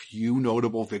picked up a few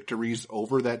notable victories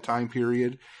over that time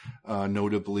period,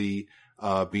 notably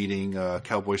beating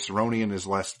Cowboy Cerrone in his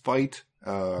last fight,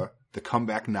 the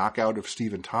comeback knockout of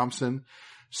Stephen Thompson.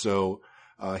 So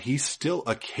he's still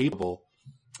a capable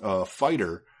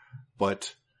fighter,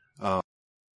 but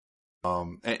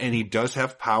and he does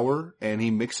have power, and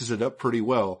he mixes it up pretty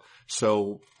well.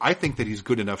 So I think that he's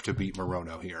good enough to beat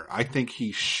Morono here. I think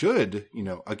he should,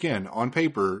 again, on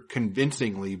paper,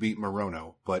 convincingly beat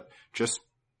Morono. But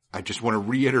I just want to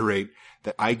reiterate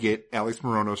that I get Alex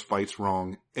Morono's fights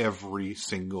wrong every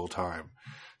single time.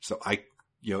 So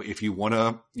if you want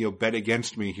to, bet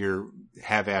against me here,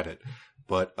 have at it.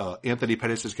 But Anthony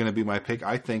Pettis is going to be my pick.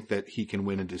 I think that he can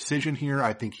win a decision here.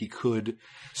 I think he could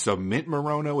submit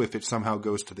Morono if it somehow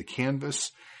goes to the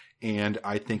canvas. And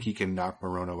I think he can knock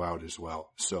Morono out as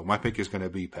well. So my pick is going to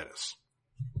be Pettis.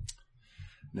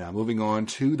 Now moving on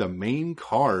to the main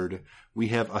card, we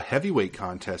have a heavyweight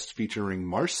contest featuring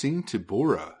Marcin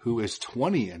Tybura, who is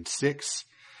 20-6,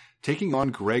 taking on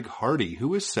Greg Hardy,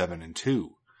 who is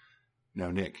 7-2.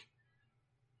 Now, Nick,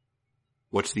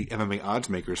 what's the MMA odds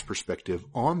maker's perspective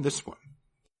on this one?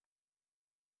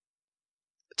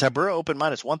 Tybura open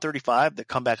 -135, the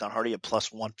comeback on Hardy at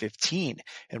 +115.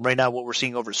 And right now what we're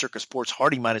seeing over at Circus Sports,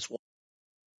 Hardy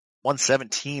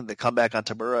 -117, the comeback on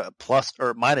Tybura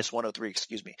 -103,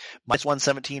 excuse me.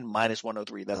 -117,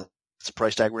 -103. That's the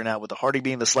price tag we're in now with the Hardy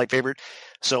being the slight favorite.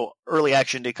 So early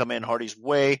action did come in Hardy's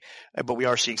way, but we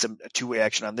are seeing some two-way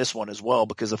action on this one as well,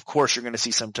 because of course you're going to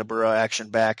see some Tybura action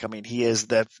back. I mean, he is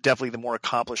definitely the more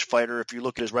accomplished fighter. If you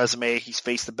look at his resume, he's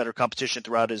faced the better competition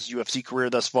throughout his UFC career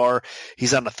thus far.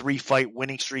 He's on a 3-fight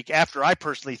winning streak. After I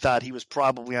personally thought he was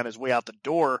probably on his way out the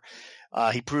door,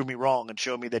 he proved me wrong and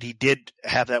showed me that he did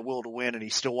have that will to win, and he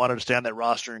still wanted to stay on that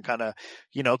roster and kind of,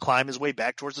 climb his way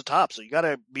back towards the top. So you got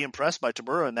to be impressed by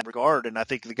Tybura in that regard. And I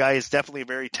think the guy is definitely a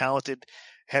very talented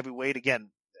heavyweight. Again,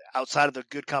 outside of the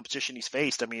good competition he's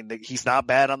faced, I mean, he's not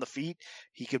bad on the feet.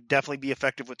 He could definitely be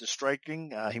effective with the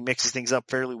striking. He mixes things up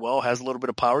fairly well, has a little bit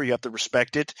of power. You have to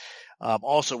respect it.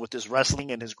 Also with his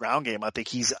wrestling and his ground game, I think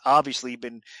he's obviously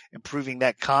been improving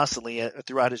that constantly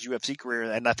throughout his UFC career.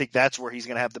 And I think that's where he's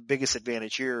going to have the biggest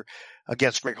advantage here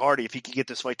against Greg Hardy. If he can get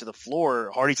this fight to the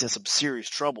floor, Hardy's in some serious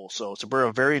trouble. So Tybura,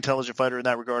 a very intelligent fighter in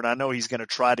that regard. I know he's going to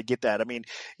try to get that. I mean,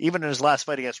 even in his last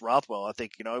fight against Rothwell, I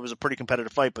think, it was a pretty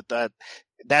competitive fight, but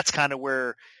that's kind of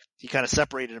where he kind of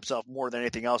separated himself more than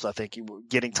anything else. I think he was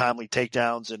getting timely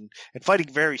takedowns and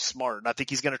fighting very smart. And I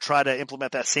think he's going to try to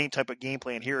implement that same type of game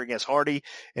plan here against Hardy.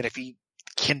 And if he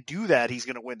can do that, he's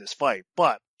going to win this fight.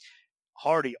 But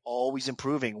Hardy always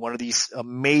improving, one of these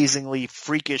amazingly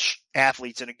freakish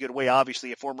athletes in a good way.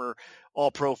 Obviously a former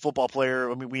all-pro football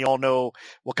player. I mean, we all know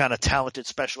what kind of talented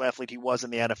special athlete he was in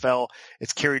the NFL.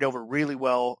 It's carried over really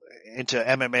well into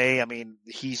MMA. I mean,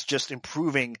 he's just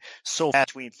improving so fast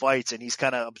between fights, and he's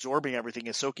kind of absorbing everything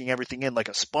and soaking everything in like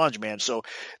a sponge, man. So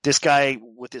this guy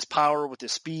with his power, with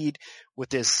his speed, with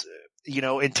this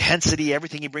intensity,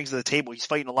 everything he brings to the table. He's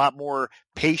fighting a lot more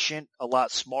patient, a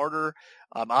lot smarter.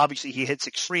 Obviously he hits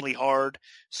extremely hard.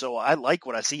 So I like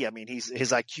what I see. I mean, his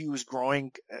IQ is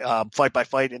growing, fight by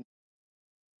fight in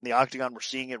the octagon. We're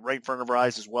seeing it right in front of our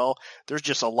eyes as well. There's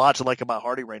just a lot to like about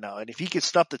Hardy right now. And if he can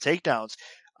stuff the takedowns,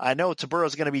 I know Tybura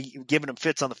is going to be giving him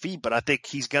fits on the feet, but I think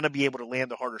he's going to be able to land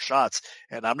the harder shots.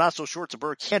 And I'm not so sure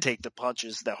Tybura can take the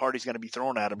punches that Hardy's going to be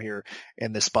throwing at him here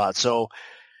in this spot. So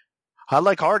I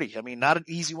like Hardy. I mean, not an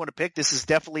easy one to pick. This is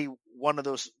definitely one of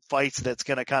those fights that's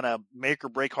going to kind of make or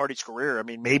break Hardy's career. I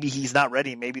mean, maybe he's not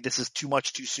ready. Maybe this is too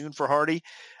much too soon for Hardy.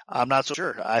 I'm not so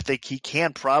sure. I think he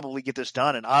can probably get this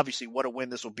done. And obviously what a win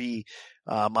this will be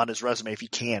on his resume if he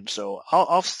can. So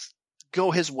I'll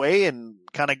go his way and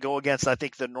kind of go against, I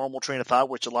think, the normal train of thought,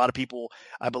 which a lot of people,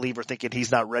 I believe, are thinking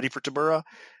he's not ready for Tybura.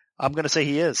 I'm going to say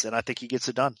he is, and I think he gets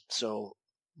it done. So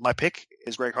my pick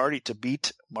is Greg Hardy to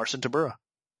beat Marcin Tybura.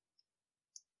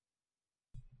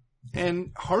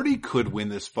 And Hardy could win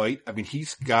this fight. I mean,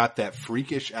 he's got that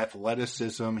freakish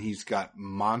athleticism. He's got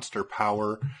monster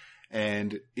power.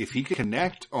 And if he could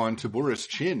connect on Tybura's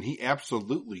chin, he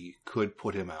absolutely could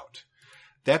put him out.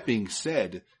 That being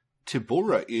said,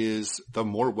 Tybura is the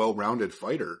more well-rounded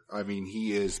fighter. I mean,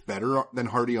 he is better than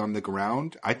Hardy on the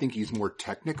ground. I think he's more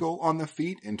technical on the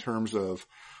feet in terms of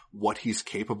what he's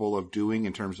capable of doing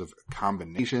in terms of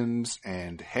combinations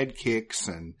and head kicks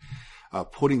and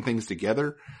putting things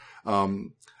together.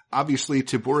 Obviously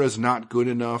Tybura is not good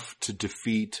enough to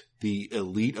defeat the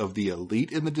elite of the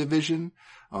elite in the division.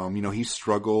 He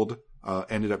struggled,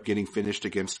 ended up getting finished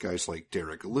against guys like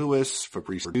Derek Lewis,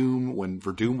 Fabrice Verdum, when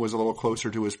Verdum was a little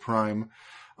closer to his prime.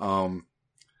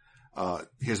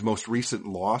 His most recent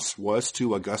loss was to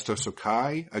Augusto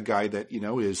Sakai, a guy that,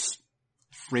 is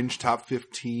fringe top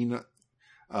 15,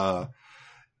 at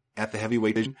the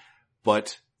heavyweight division,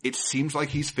 but it seems like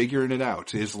he's figuring it out.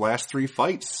 His last 3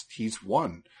 fights, he's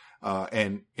won,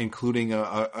 and including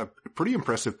a pretty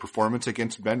impressive performance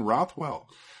against Ben Rothwell,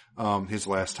 his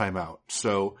last time out.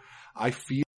 So I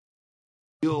feel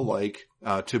like,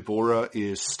 Tybura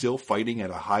is still fighting at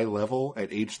a high level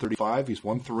at age 35. He's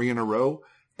won 3 in a row,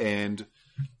 and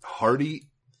Hardy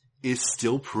is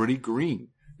still pretty green.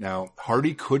 Now,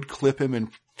 Hardy could clip him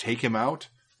and take him out,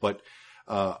 but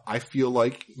I feel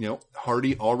like,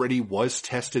 Hardy already was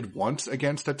tested once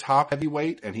against a top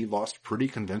heavyweight, and he lost pretty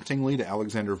convincingly to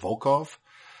Alexander Volkov.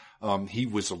 He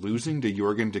was losing to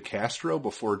Yorgan De Castro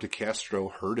before De Castro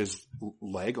hurt his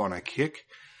leg on a kick.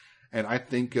 And I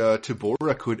think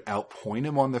Tybura could outpoint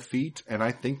him on the feet, and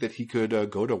I think that he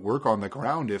could go to work on the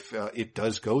ground if it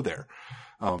does go there.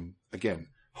 Again,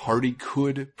 Hardy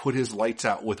could put his lights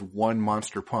out with one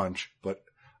monster punch, but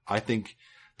I think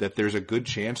that there's a good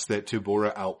chance that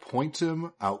Tybura outpoints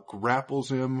him, outgrapples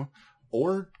him,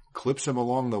 or clips him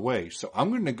along the way. So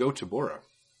I'm going to go Tybura.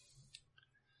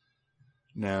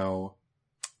 Now,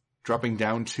 dropping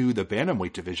down to the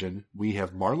bantamweight division, we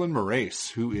have Marlon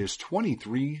Moraes, who is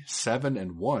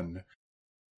 23-7-1,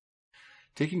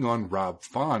 taking on Rob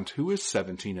Font, who is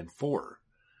 17-4.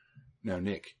 Now,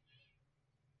 Nick,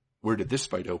 where did this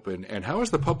fight open, and how has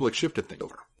the public shifted things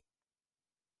over?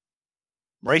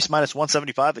 Moraes minus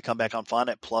 175, the comeback on Font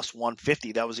at plus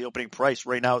 150. That was the opening price.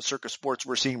 Right now at Circa Sports,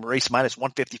 we're seeing Moraes minus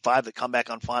 155, the comeback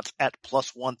on Font at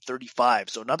plus 135.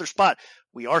 So another spot.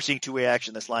 We are seeing two-way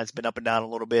action. This line's been up and down a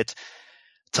little bit.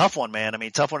 Tough one, man. I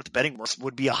mean, tough one at the betting.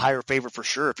 Would be a higher favorite for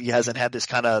sure if he hasn't had this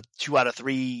kind of 2 out of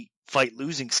 3 fight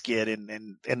losing skid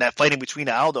and that fight in between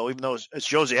Aldo, even though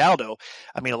it's Jose Aldo.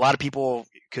 I mean, a lot of people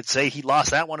could say he lost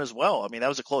that one as well. I mean, that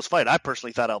was a close fight. I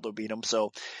personally thought Aldo beat him.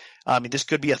 So, I mean, this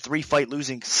could be a 3-fight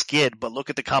losing skid, but look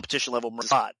at the competition level Moraes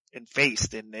fought and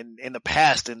faced and in the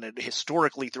past and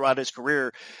historically throughout his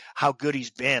career, how good he's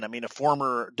been. I mean, a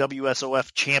former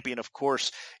WSOF champion, of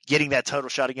course, getting that title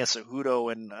shot against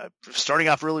Cejudo and starting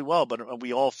off really well, but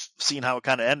we all seen how it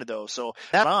kind of ended though. So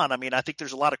that on, I mean, I think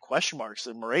there's a lot of question marks,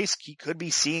 and Moraes, he could be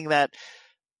seeing that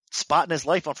spot in his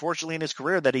life, unfortunately, in his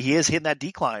career, that he is hitting that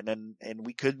decline, and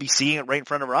we could be seeing it right in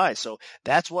front of our eyes. So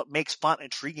that's what makes Font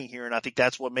intriguing here, and I think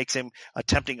that's what makes him a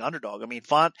tempting underdog. I mean,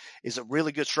 Font is a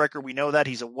really good striker. We know that.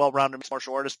 He's a well-rounded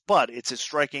martial artist, but it's his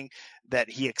striking that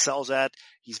he excels at.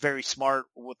 He's very smart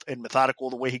and methodical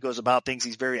the way he goes about things.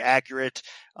 He's very accurate.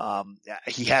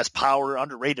 He has power,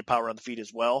 underrated power on the feet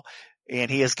as well,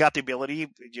 and he has got the ability,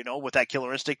 with that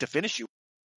killer instinct to finish you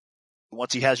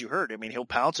once he has you hurt. I mean, he'll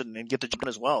pounce and get the job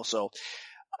as well. So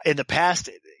in the past,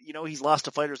 he's lost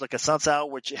to fighters like a Sunsao,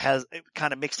 which has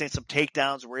kind of mixed in some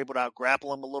takedowns. We're able to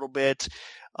out-grapple him a little bit.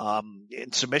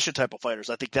 in submission type of fighters.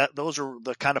 I think that those are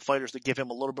the kind of fighters that give him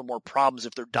a little bit more problems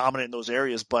if they're dominant in those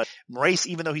areas. But Moraes,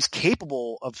 even though he's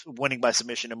capable of winning by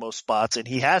submission in most spots and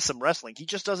he has some wrestling, he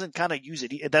just doesn't kind of use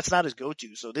it. That's not his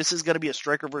go-to. So this is going to be a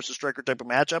striker versus striker type of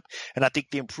matchup. And I think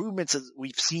the improvements that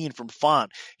we've seen from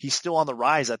Font, he's still on the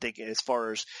rise, I think, as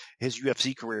far as his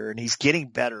UFC career, and he's getting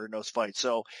better in those fights.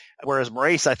 So whereas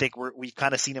Moraes, I think we've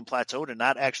kind of seen him plateaued and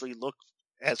not actually look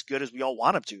as good as we all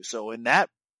want him to. So in that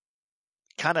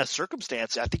kind of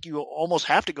circumstance, I think you almost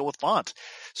have to go with Font.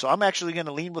 So I'm actually going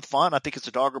to lean with Font. I think it's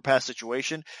a dog or pass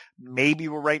situation. Maybe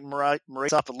we're writing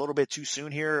Moraes off a little bit too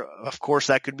soon here. Of course,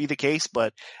 that could be the case,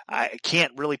 but I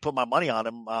can't really put my money on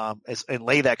him and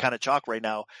lay that kind of chalk right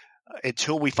now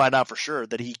until we find out for sure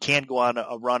that he can go on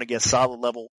a run against solid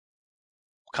level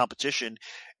competition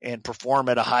and perform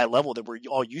at a high level that we're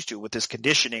all used to with his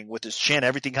conditioning, with his chin,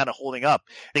 everything kind of holding up.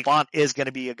 I think Font is going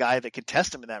to be a guy that can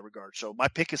test him in that regard. So my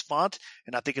pick is Font,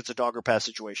 and I think it's a dog or pass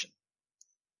situation.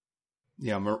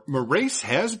 Yeah, Moraes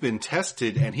has been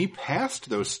tested, and he passed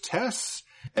those tests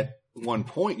at one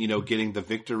point, getting the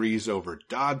victories over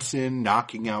Dodson,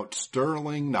 knocking out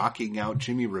Sterling, knocking out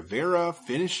Jimmy Rivera,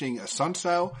 finishing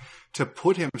Assunção to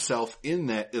put himself in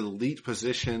that elite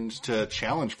position to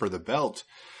challenge for the belt.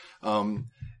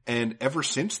 And ever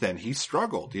since then, he's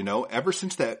struggled, ever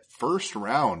since that first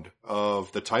round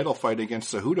of the title fight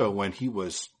against Cejudo when he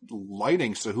was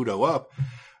lighting Cejudo up.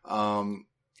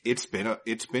 It's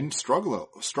been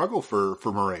struggle for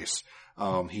Moraes.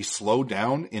 He slowed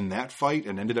down in that fight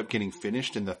and ended up getting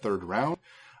finished in the third round.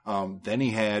 Then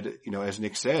he had, as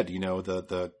Nick said,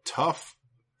 the tough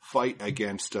fight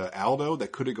against Aldo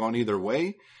that could have gone either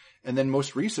way. And then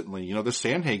most recently, the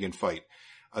Sandhagen fight.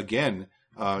 Again,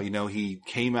 he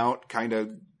came out kind of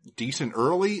decent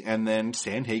early, and then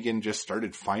Sandhagen just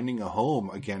started finding a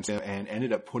home against him and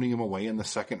ended up putting him away in the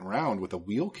second round with a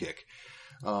wheel kick.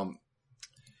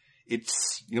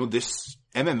 It's, this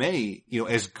MMA,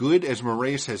 as good as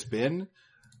Moraes has been,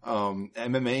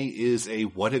 MMA is a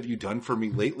what have you done for me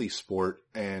lately sport.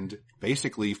 And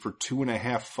basically for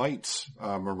 2.5 fights,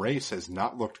 Moraes has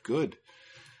not looked good.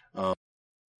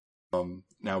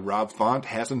 Now Rob Font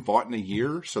hasn't fought in a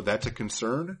year, so that's a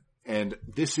concern. And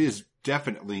this is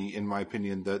definitely, in my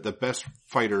opinion, the best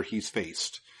fighter he's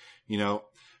faced.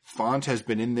 Font has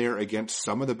been in there against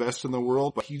some of the best in the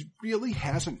world, but he really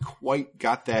hasn't quite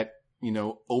got that,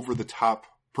 over the top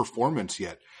performance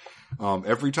yet.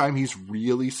 Every time he's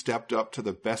really stepped up to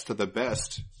the best of the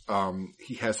best,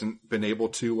 he hasn't been able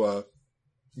to,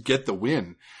 get the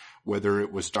win, whether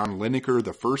it was Don Lineker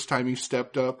the first time he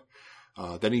stepped up.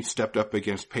 Then he stepped up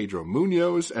against Pedro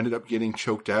Munoz, ended up getting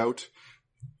choked out.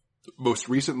 Most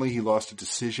recently, he lost a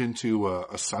decision to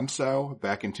Assunção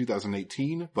back in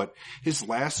 2018, but his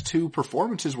last 2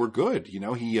 performances were good. He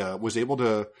was able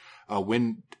to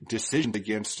win decisions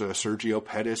against Sergio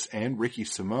Pettis and Ricky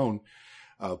Simón,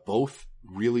 both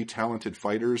really talented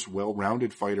fighters,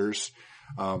 well-rounded fighters.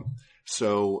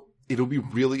 So it'll be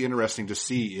really interesting to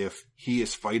see if he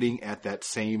is fighting at that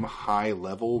same high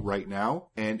level right now,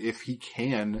 and if he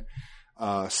can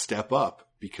step up,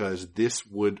 because this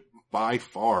would by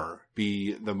far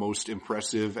be the most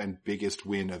impressive and biggest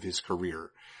win of his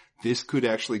career. This could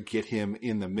actually get him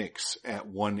in the mix at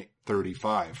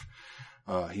 135.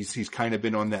 He's kind of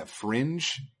been on that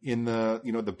fringe in the,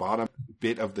 the bottom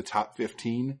bit of the top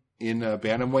 15 in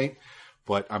bantamweight.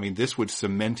 But I mean, this would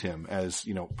cement him as,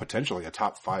 potentially a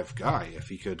top 5 guy if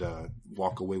he could,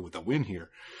 walk away with a win here.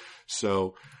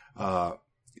 So,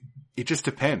 it just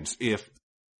depends. If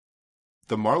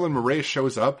the Marlon Moraes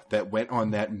shows up that went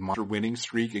on that monster winning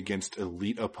streak against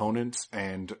elite opponents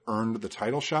and earned the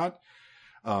title shot,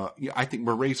 I think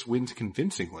Moraes wins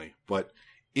convincingly. But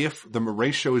if the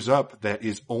Moraes shows up that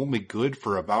is only good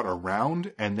for about a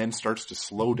round and then starts to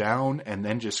slow down and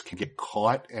then just can get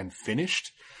caught and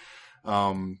finished,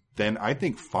 then I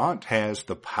think Font has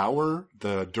the power,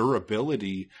 the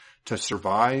durability to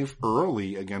survive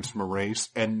early against Moraes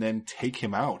and then take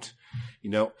him out.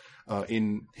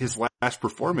 In his last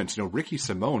performance, Ricky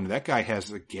Simón, that guy has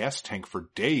a gas tank for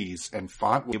days, and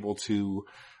Font was able to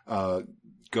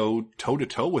go toe to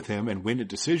toe with him and win a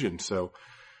decision. So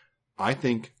I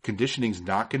think conditioning's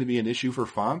not going to be an issue for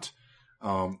Font.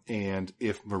 And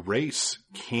if Moraes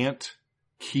can't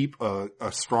keep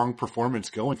a strong performance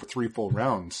going for 3 full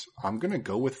rounds, I'm going to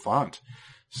go with Font.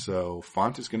 So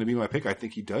Font is going to be my pick. I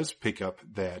think he does pick up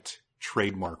that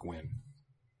trademark win.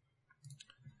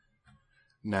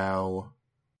 Now,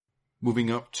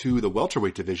 moving up to the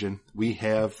welterweight division, we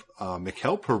have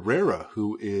Mikel Pereira,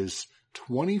 who is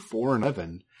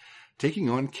 24-11, taking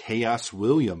on Chaos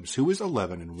Williams, who is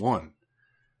 11-1.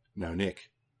 Now, Nick,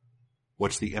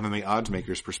 what's the MMA odds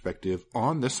makers perspective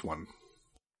on this one?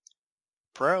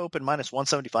 Pereira opened minus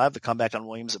 175. The comeback on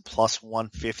Williams at plus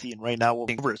 150. And right now, we'll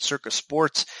be over at Circa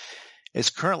Sports is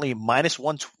currently minus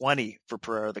 120 for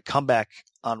Pereira. The comeback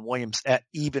on Williams at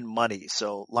even money.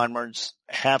 So line margins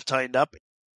have tightened up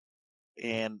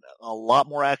and a lot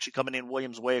more action coming in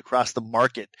Williams' way across the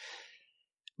market.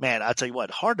 Man, I tell you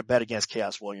what, hard to bet against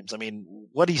Chaos Williams. I mean,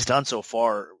 what he's done so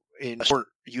far in a short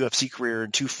UFC career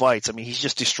in 2 fights, I mean, he's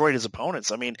just destroyed his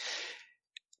opponents. I mean,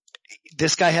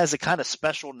 this guy has a kind of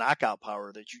special knockout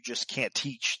power that you just can't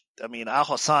teach. I mean, Al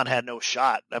Hassan had no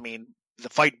shot. I mean, the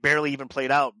fight barely even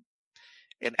played out,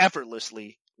 and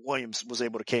effortlessly Williams was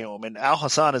able to KO him. And Al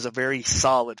Hassan is a very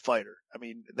solid fighter. I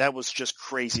mean, that was just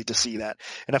crazy to see that.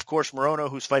 And of course, Morono,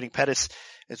 who's fighting Pettis,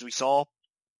 as we saw,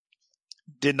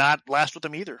 did not last with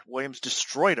him either. Williams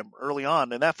destroyed him early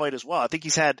on in that fight as well. I think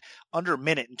he's had under a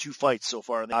minute in 2 fights so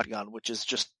far in the octagon, which is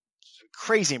just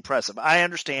crazy impressive. I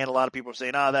understand a lot of people are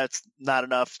saying, that's not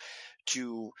enough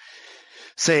to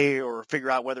say or figure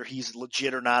out whether he's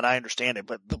legit or not. I understand it,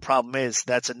 but the problem is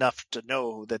that's enough to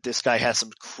know that this guy has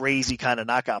some crazy kind of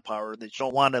knockout power that you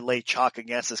don't want to lay chalk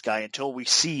against this guy until we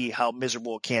see how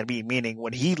miserable it can be, meaning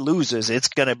when he loses, it's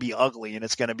going to be ugly and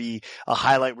it's going to be a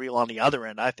highlight reel on the other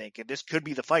end, I think. And this could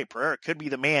be the fight. Pereira could be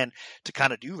the man to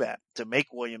kind of do that, to make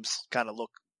Williams kind of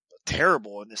look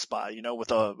terrible in this spot,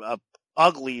 with a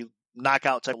ugly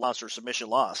knockout type loss or submission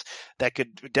loss. That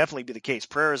could definitely be the case.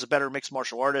 Pereira is a better mixed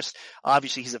martial artist.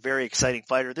 Obviously, he's a very exciting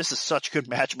fighter. This is such good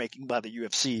matchmaking by the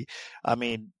UFC. I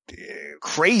mean,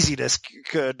 craziness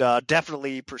could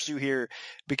definitely pursue here,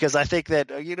 because I think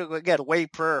that, again, the way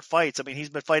Pereira fights, I mean, he's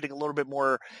been fighting a little bit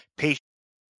more patient,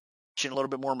 a little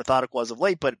bit more methodical as of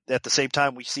late, but at the same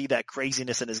time, we see that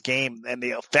craziness in his game and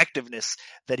the effectiveness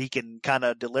that he can kind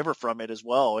of deliver from it as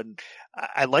well. And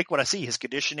I like what I see. His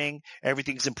conditioning,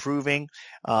 everything's improving.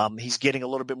 He's getting a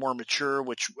little bit more mature,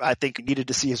 which I think we needed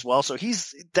to see as well. So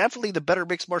he's definitely the better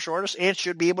mixed martial artist and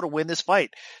should be able to win this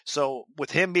fight. So with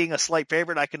him being a slight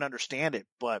favorite, I can understand it.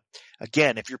 But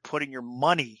again, if you're putting your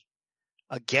money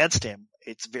against him,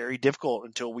 it's very difficult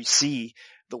until we see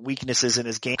the weaknesses in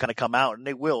his game kind of come out, and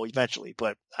they will eventually.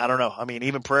 But I don't know. I mean,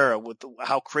 even Pereira, with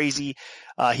how crazy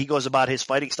he goes about his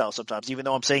fighting style sometimes, even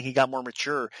though I'm saying he got more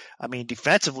mature, I mean,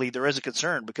 defensively, there is a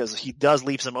concern because he does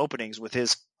leave some openings with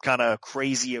his kind of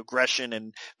crazy aggression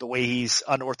and the way he's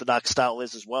unorthodox style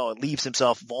is as well. It leaves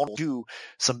himself vulnerable to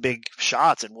some big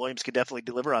shots, and Williams could definitely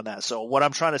deliver on that. So what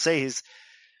I'm trying to say is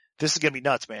this is going to be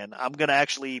nuts, man. I'm going to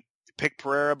actually pick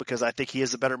Pereira because I think he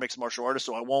is a better mixed martial artist,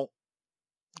 so I won't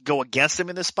go against him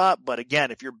in this spot. But again,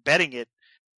 if you're betting it,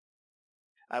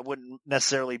 I wouldn't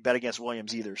necessarily bet against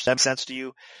Williams either. Does that make sense to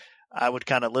you? I would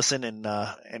kind of listen and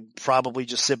probably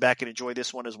just sit back and enjoy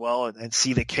this one as well and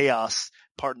see the chaos,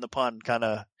 pardon the pun, kind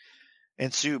of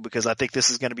ensue, because I think this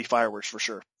is going to be fireworks for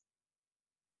sure.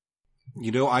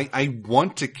 I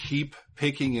want to keep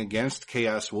picking against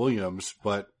Chaos Williams,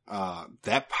 but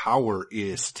that power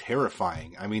is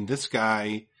terrifying. I mean, this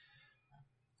guy,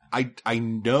 I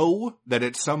know that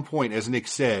at some point, as Nick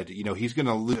said, he's going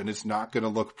to lose and it's not going to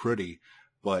look pretty,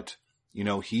 but,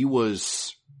 he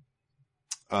was,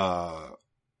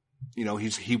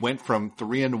 he went from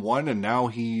 3-1 and now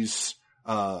he's,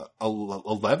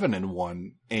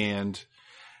 11-1. And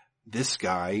this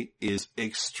guy is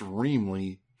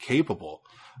extremely capable.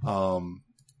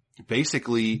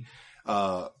 Basically,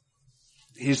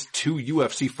 his 2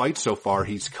 UFC fights so far,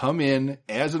 he's come in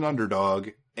as an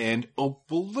underdog and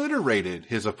obliterated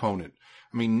his opponent.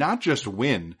 I mean, not just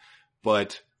win,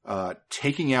 but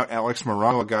taking out Alex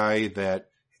Morono, a guy that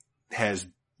has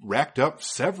racked up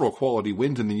several quality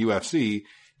wins in the UFC,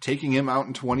 taking him out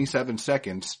in 27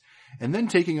 seconds, and then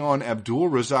taking on Abdul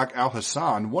Razak Al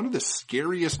Hassan, one of the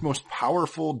scariest, most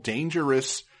powerful,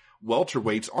 dangerous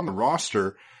welterweights on the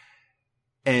roster.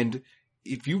 And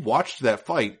if you watched that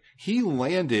fight, he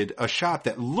landed a shot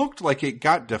that looked like it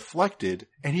got deflected,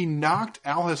 and he knocked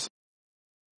Al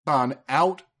Hassan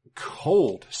out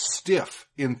cold, stiff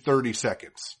in 30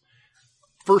 seconds.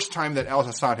 First time that Al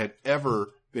Hassan had ever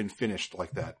been finished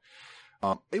like that.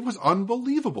 It was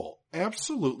unbelievable.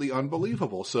 Absolutely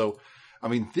unbelievable. So, I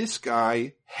mean, this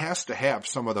guy has to have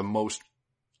some of the most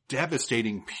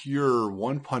devastating, pure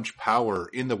one-punch power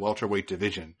in the welterweight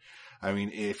division. I mean,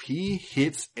 if he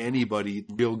hits anybody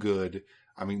real good,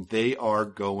 I mean, they are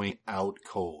going out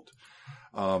cold.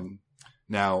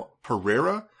 Now,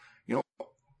 Pereira,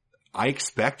 I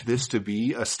expect this to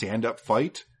be a stand-up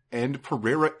fight, and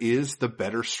Pereira is the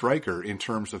better striker in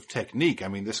terms of technique. I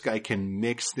mean, this guy can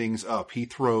mix things up. He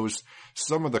throws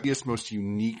some of the most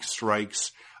unique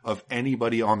strikes of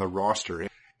anybody on the roster.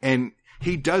 And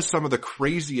he does some of the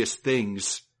craziest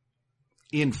things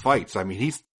in fights. I mean,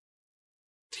 he's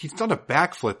done a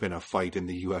backflip in a fight in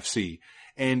the UFC,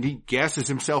 and he gasses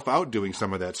himself out doing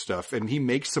some of that stuff, and he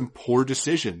makes some poor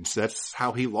decisions. That's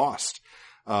how he lost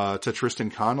to Tristan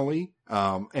Connolly,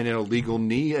 and an illegal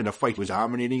knee in a fight he was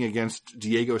dominating against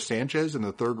Diego Sanchez in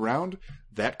the third round.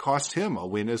 That cost him a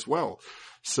win as well.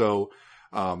 So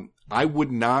I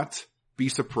would not be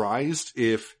surprised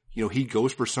if, he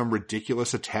goes for some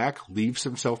ridiculous attack, leaves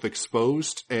himself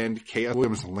exposed, and Khaos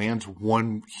Williams lands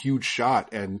one huge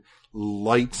shot and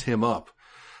lights him up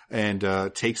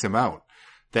and takes him out.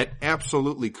 That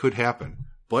absolutely could happen.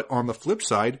 But on the flip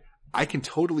side, I can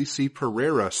totally see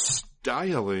Pereira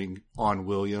styling on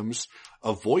Williams,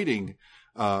 avoiding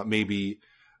maybe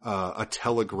a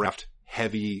telegraphed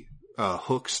heavy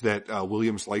hooks that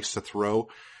Williams likes to throw,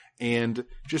 and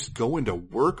just going to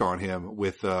work on him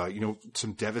with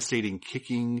some devastating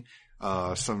kicking,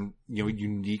 some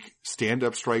unique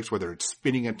stand-up strikes, whether it's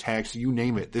spinning attacks, you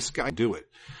name it. This guy can do it.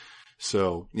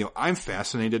 So, I'm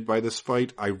fascinated by this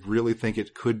fight. I really think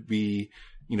it could be,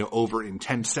 over in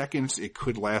 10 seconds. It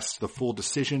could last the full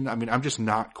decision. I mean, I'm just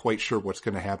not quite sure what's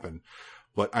going to happen,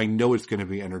 but I know it's going to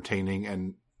be entertaining,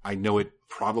 and I know it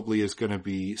probably is going to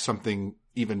be something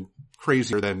even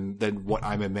crazier than what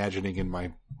I'm imagining in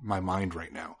my mind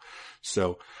right now.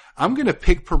 So I'm going to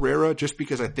pick Pereira just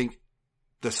because I think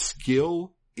the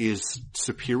skill is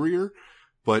superior,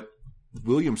 but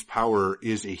Williams' power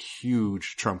is a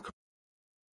huge trump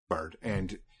card.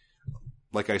 And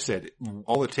like I said,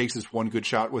 all it takes is one good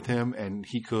shot with him, and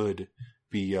he could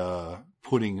be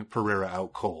putting Pereira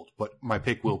out cold. But my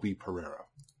pick will be Pereira.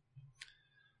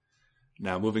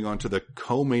 Now, moving on to the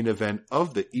co-main event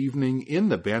of the evening in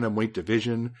the bantamweight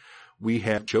division, we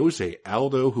have Jose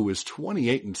Aldo, who is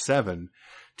 28-7,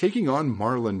 taking on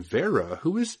Marlon Vera,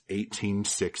 who is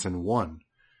 18-6-1.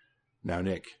 Now,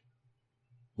 Nick,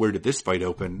 where did this fight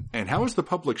open, and how has the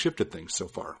public shifted things so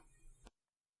far?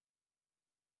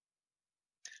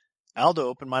 Aldo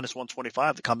opened minus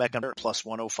 125, the comeback on Vera plus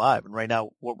 105. And right now,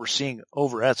 what we're seeing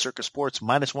over at Circus Sports,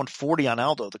 minus 140 on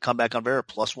Aldo, the comeback on Vera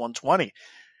plus 120.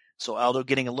 So Aldo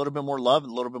getting a little bit more love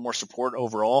and a little bit more support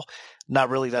overall.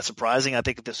 Not really that surprising. I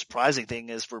think the surprising thing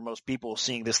is for most people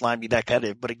seeing this line be that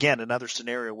competitive. But again, another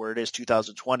scenario where it is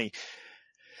 2020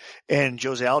 and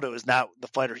Jose Aldo is not the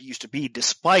fighter he used to be,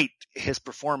 despite his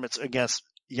performance against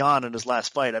Jan in his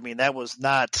last fight. I mean, that was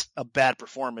not a bad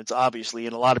performance, obviously.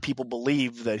 And a lot of people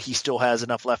believe that he still has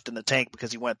enough left in the tank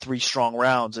because he went 3 strong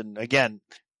rounds. And again,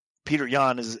 Peter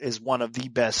Yan is one of the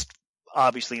best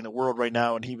obviously in the world right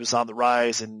now, and he was on the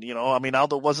rise. And,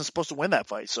 Aldo wasn't supposed to win that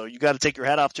fight. So you got to take your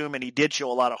hat off to him. And he did show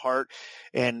a lot of heart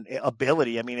and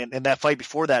ability. I mean, and that fight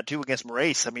before that too against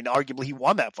Moraes, arguably he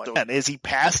won that fight. So, is he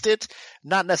past it?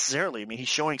 Not necessarily. I mean, he's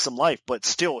showing some life, but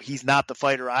still he's not the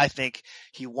fighter I think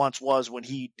he once was when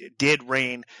he did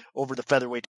reign over the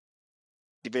featherweight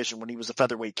division, when he was a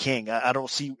featherweight king. I don't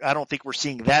think we're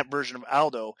seeing that version of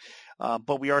Aldo.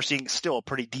 But we are seeing still a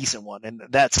pretty decent one. And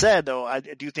that said, though, I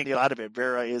do think a lot of it,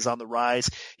 Vera is on the rise.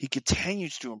 He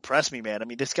continues to impress me, man. I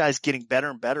mean, this guy's getting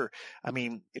better and better. I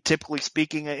mean, typically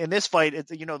speaking, in this fight,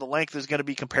 the length is going to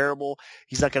be comparable.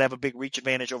 He's not going to have a big reach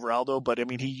advantage over Aldo, but I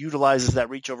mean, he utilizes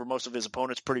that reach over most of his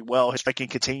opponents pretty well. His striking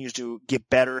continues to get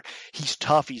better. He's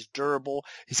tough. He's durable.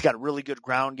 He's got a really good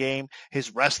ground game.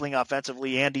 His wrestling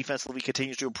offensively and defensively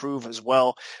continues to improve as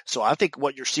well. So I think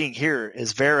what you're seeing here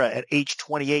is Vera at age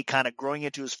 28 kind of growing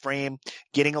into his frame,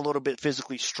 getting a little bit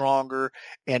physically stronger,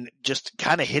 and just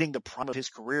kind of hitting the prime of his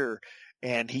career.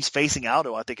 And he's facing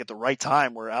Aldo, I think, at the right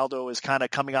time, where Aldo is kind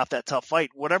of coming off that tough fight.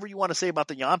 Whatever you want to say about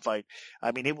the Jan fight,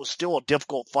 I mean, it was still a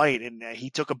difficult fight, and he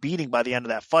took a beating by the end of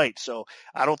that fight. So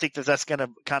I don't think that's going to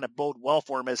kind of bode well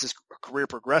for him as his career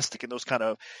progressed, taking those kind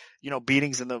of,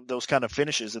 beatings and those kind of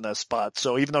finishes in that spot.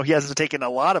 So even though he hasn't taken a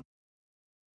lot of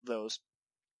those,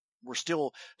 we're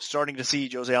still starting to see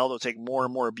Jose Aldo take more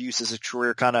and more abuse as his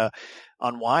career kind of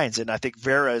unwinds. And I think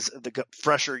Vera is the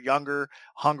fresher, younger,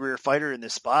 hungrier fighter in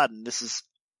this spot. And this is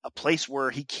a place where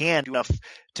he can do enough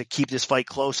to keep this fight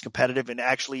close, competitive, and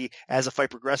actually, as the fight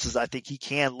progresses, I think he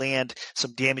can land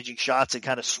some damaging shots and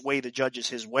kind of sway the judges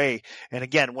his way. And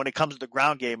again, when it comes to the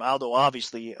ground game, Aldo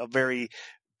obviously a very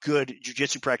good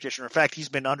jiu-jitsu practitioner. In fact, he's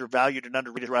been undervalued and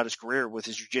underrated throughout his career with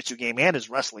his jiu-jitsu game and his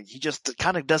wrestling. He just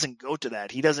kind of doesn't go to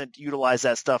that. He doesn't utilize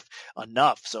that stuff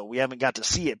enough. So we haven't got to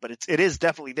see it, but it is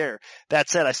definitely there. That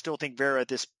said, I still think Vera at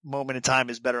this moment in time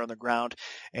is better on the ground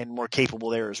and more capable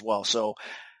there as well. So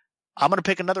I'm going to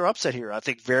pick another upset here. I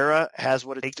think Vera has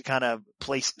what it takes to kind of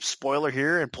play spoiler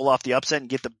here and pull off the upset and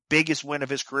get the biggest win of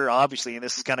his career, obviously. And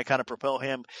this is going to kind of propel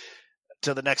him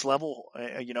to the next level,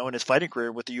 in his fighting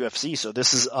career with the UFC. So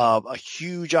this is a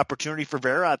huge opportunity for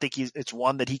Vera. I think it's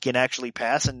one that he can actually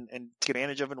pass and take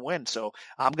advantage of and win. So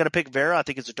I'm going to pick Vera. I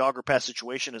think it's a dog or pass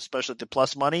situation, especially at the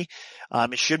plus money.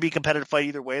 It should be a competitive fight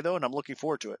either way, though, and I'm looking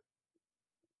forward to it.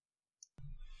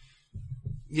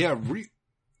 Yeah,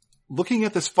 looking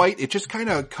at this fight, it just kind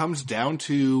of comes down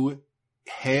to,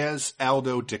 has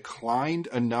Aldo declined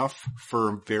enough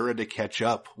for Vera to catch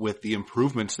up with the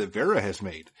improvements that Vera has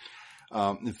made?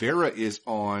 Vera is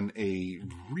on a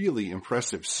really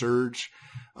impressive surge.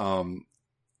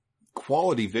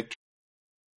 Quality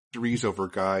victories over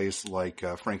guys like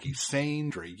Frankie Sane,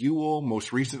 Dre Ewell,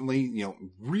 most recently,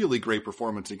 really great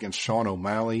performance against Sean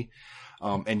O'Malley.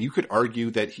 And you could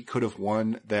argue that he could have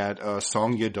won that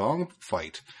Song Yadong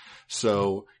fight.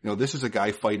 So, this is a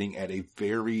guy fighting at a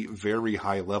very, very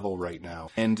high level right now.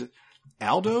 And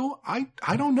Aldo, I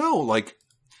don't know,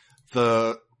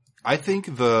 I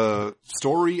think the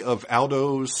story of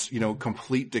Aldo's,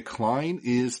 complete decline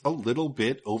is a little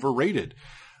bit overrated.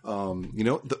 Aldo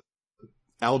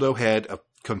had a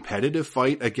competitive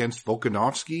fight against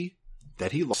Volkanovski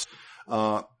that he lost.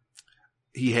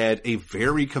 He had a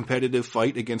very competitive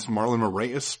fight against Marlon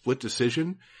Moraes, split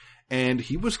decision, and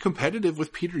he was competitive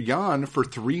with Peter Yan for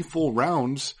 3 full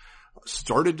rounds.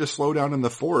 Started to slow down in the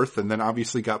 4th, and then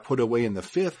obviously got put away in the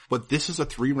 5th. But this is a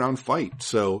 3-round fight,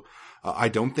 so I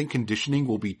don't think conditioning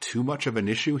will be too much of an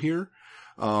issue here.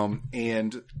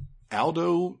 And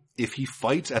Aldo, if he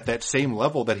fights at that same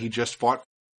level that he just fought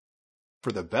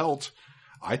for the belt,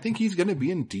 I think he's going to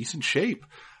be in decent shape.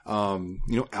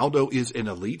 Aldo is an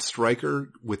elite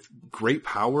striker with great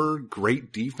power,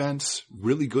 great defense,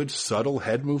 really good subtle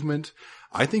head movement.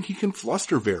 I think he can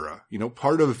fluster Vera.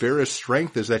 Part of Vera's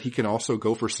strength is that he can also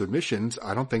go for submissions.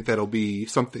 I don't think that'll be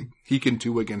something he can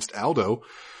do against Aldo.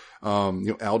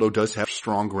 Aldo does have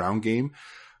strong ground game.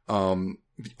 The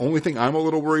only thing I'm a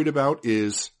little worried about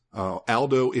is,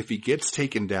 Aldo, if he gets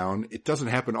taken down, it doesn't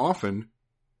happen often,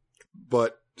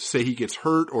 but say he gets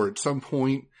hurt or at some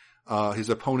point, his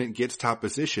opponent gets top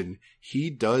position, he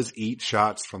does eat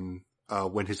shots from,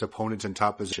 when his opponent's in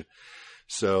top position.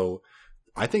 So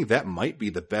I think that might be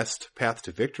the best path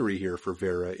to victory here for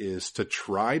Vera, is to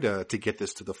try to get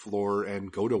this to the floor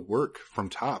and go to work from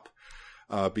top.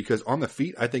 Because on the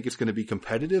feet, I think it's going to be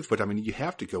competitive, but you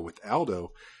have to go with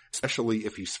Aldo, especially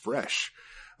if he's fresh.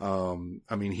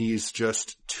 He's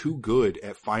just too good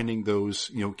at finding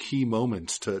those, key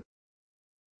moments to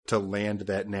land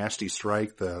that nasty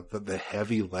strike, the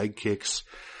heavy leg kicks.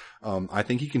 I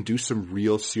think he can do some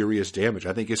real serious damage.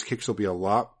 I think his kicks will be a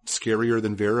lot scarier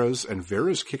than Vera's, and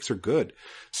Vera's kicks are good.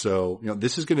 So,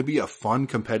 this is going to be a fun,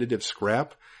 competitive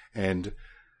scrap. And,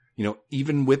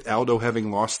 even with Aldo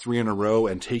having lost 3 in a row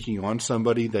and taking on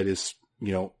somebody that is,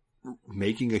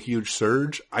 making a huge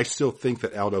surge, I still think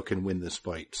that Aldo can win this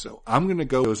fight. So I'm going to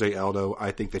go Jose Aldo.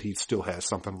 I think that he still has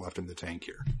something left in the tank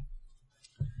here.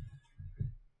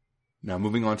 Now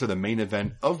moving on to the main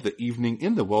event of the evening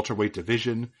in the welterweight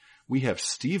division, we have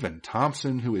Stephen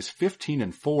Thompson, who is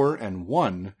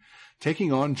 15-4-1,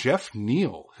 taking on Jeff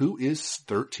Neal, who is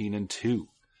 13-2.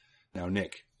 Now,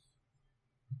 Nick,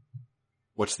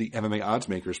 what's the MMA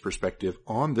oddsmaker's perspective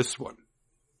on this one?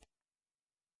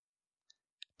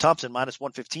 Thompson minus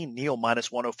 115, Neal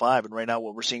minus 105. And right now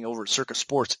what we're seeing over at Circus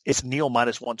Sports, it's Neal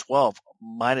minus 112,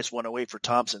 minus 108 for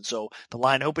Thompson. So the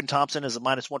line open, Thompson is a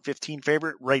minus 115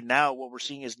 favorite. Right now what we're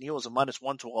seeing is Neal is a minus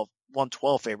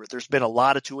 112 favorite. There's been a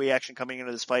lot of two-way action coming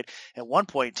into this fight. At one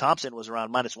point, Thompson was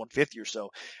around minus 150 or so.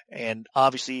 And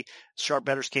obviously sharp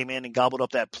bettors came in and gobbled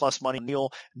up that plus money Neal.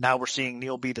 Now we're seeing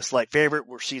Neal be the slight favorite.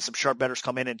 We're seeing some sharp bettors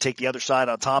come in and take the other side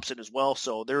on Thompson as well.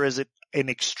 So there is an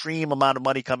extreme amount of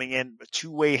money coming in,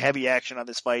 two-way heavy action on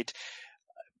this fight.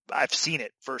 I've seen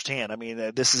it firsthand. I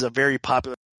mean, this is a very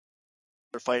popular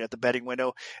fight at the betting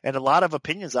window, and a lot of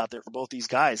opinions out there for both these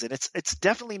guys. And it's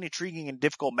definitely an intriguing and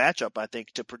difficult matchup, I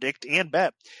think, to predict and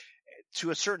bet to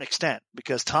a certain extent,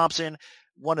 because Thompson,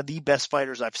 one of the best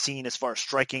fighters I've seen as far as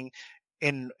striking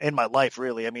in my life,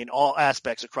 really. I mean, all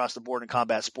aspects across the board in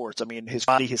combat sports. I mean, his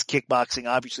body, his kickboxing,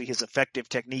 obviously his effective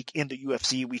technique in the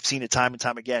UFC. We've seen it time and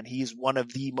time again. He's one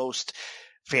of the most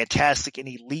fantastic and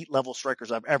elite level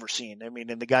strikers I've ever seen. I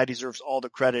mean, and the guy deserves all the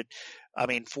credit,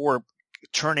 for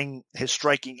turning his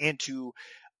striking into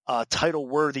a title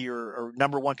worthy or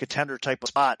number one contender type of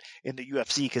spot in the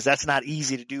UFC, because that's not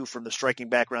easy to do from the striking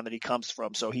background that he comes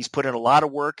from. So he's put in a lot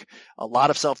of work, a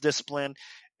lot of self-discipline,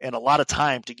 and a lot of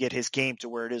time to get his game to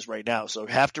where it is right now. So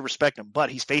have to respect him, but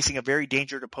he's facing a very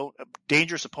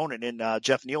dangerous opponent in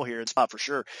Jeff Neal here in spot for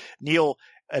sure. Neal,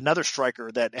 another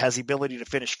striker that has the ability to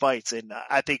finish fights. And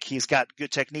I think he's got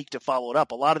good technique to follow it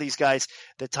up. A lot of these guys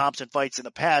that Thompson fights in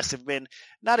the past have been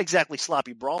not exactly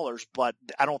sloppy brawlers, but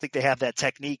I don't think they have that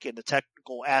technique and the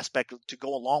technical aspect to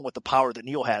go along with the power that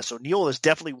Neal has. So Neal is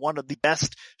definitely one of the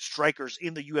best strikers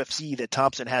in the UFC that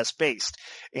Thompson has faced.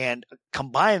 And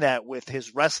combine that with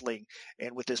his wrestling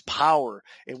and with his power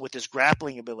and with his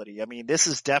grappling ability. I mean, this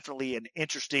is definitely an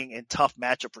interesting and tough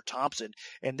matchup for Thompson.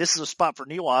 And this is a spot for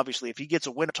Neal, obviously. If he gets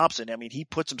a win of Thompson, I mean, he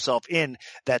puts himself in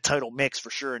that title mix for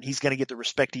sure, and he's going to get the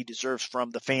respect he deserves from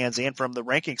the fans and from the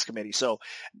rankings committee. So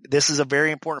this is a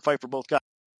very important fight for both guys.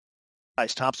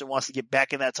 Thompson wants to get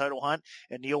back in that title hunt,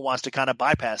 and Neal wants to kind of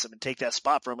bypass him and take that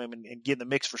spot from him and get in the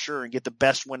mix for sure and get the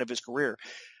best win of his career.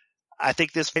 I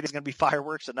think this fight is going to be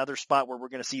fireworks, another spot where we're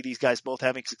going to see these guys both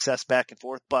having success back and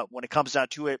forth. But when it comes down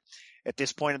to it, at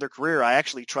this point in their career, I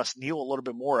actually trust Neal a little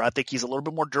bit more. I think he's a little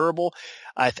bit more durable.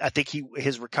 I think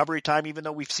his recovery time, even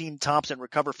though we've seen Thompson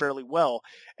recover fairly well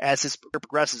as his career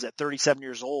progresses at 37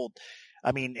 years old,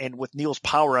 I mean, and with Neal's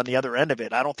power on the other end of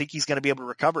it, I don't think he's going to be able to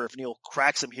recover if Neal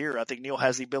cracks him here. I think Neal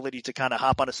has the ability to kind of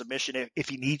hop on a submission if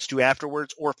he needs to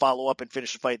afterwards, or follow up and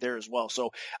finish the fight there as well. So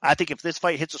I think if this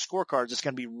fight hits the scorecards, it's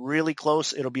going to be really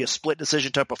close. It'll be a split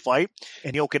decision type of fight,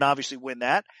 and Neal can obviously win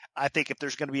that. I think if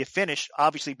there's going to be a finish,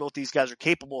 obviously both these guys are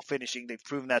capable of finishing. They've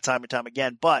proven that time and time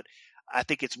again, but I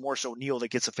think it's more so Neal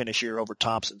that gets a finish here over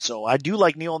Thompson. So I do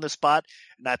like Neal in this spot,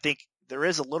 and I think there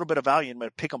is a little bit of value in my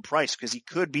pick-em price because he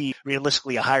could be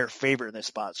realistically a higher favorite in this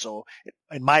spot. So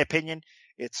in my opinion,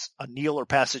 it's a Neal or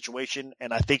pass situation,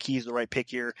 and I think he's the right pick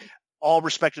here. All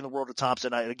respect in the world of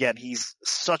Thompson. Again, he's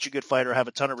such a good fighter. I have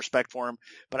a ton of respect for him,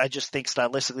 but I just think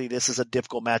stylistically this is a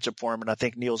difficult matchup for him, and I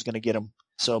think Neal's going to get him.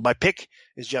 So my pick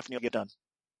is Jeff Neal. Get done.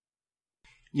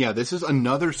 Yeah, this is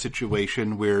another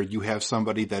situation where you have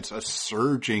somebody that's a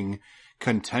surging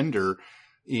contender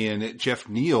in Jeff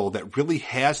Neal that really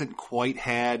hasn't quite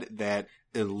had that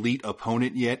elite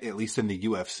opponent yet, at least in the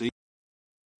UFC.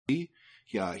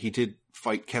 Yeah, he did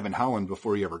fight Kevin Holland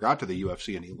before he ever got to the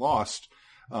UFC, and he lost.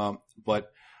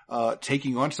 But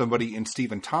taking on somebody in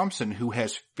Stephen Thompson, who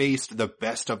has faced the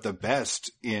best of the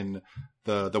best in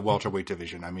the welterweight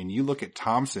division. I mean, you look at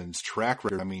Thompson's track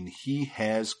record. I mean, he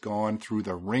has gone through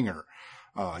the ringer.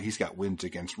 He's got wins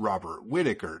against Robert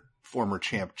Whittaker, former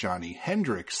champ Johnny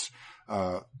Hendricks,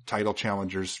 title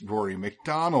challengers Rory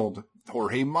McDonald,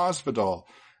 Jorge Masvidal,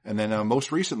 and then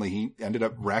most recently he ended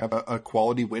up racking up a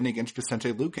quality win against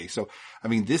Vicente Luque. So, I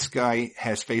mean, this guy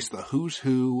has faced the who's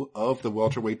who of the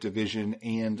welterweight division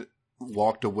and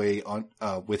walked away on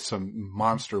with some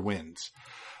monster wins.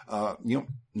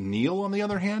 Neal, on the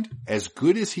other hand, as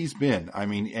good as he's been, I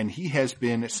mean, and he has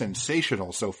been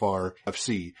sensational so far,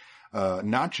 UFC.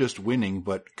 Not just winning,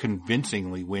 but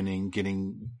convincingly winning,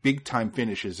 getting big time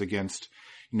finishes against,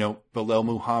 Belal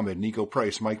Muhammad, Nico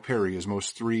Price, Mike Perry, his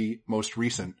most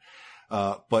recent.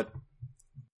 But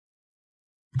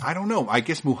I don't know. I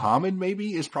guess Muhammad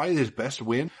maybe is probably his best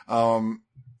win.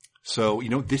 So,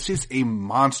 this is a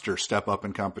monster step up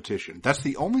in competition. That's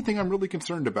the only thing I'm really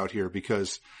concerned about here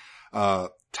because,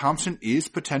 Thompson is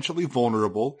potentially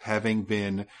vulnerable, having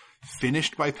been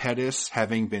finished by Pettis,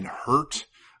 having been hurt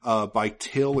by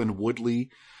Till and Woodley.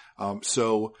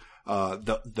 So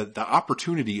the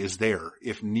opportunity is there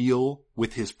if Neal,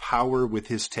 with his power, with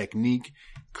his technique,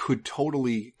 could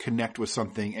totally connect with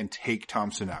something and take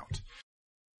Thompson out.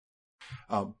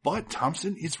 But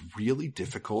Thompson is really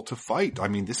difficult to fight. I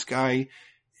mean, this guy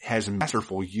has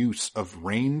masterful use of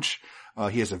range.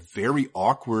 He has a very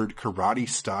awkward karate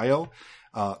style.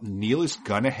 Neal is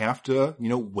gonna have to,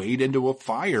 wade into a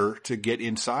fire to get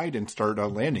inside and start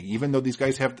landing. Even though these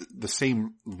guys have the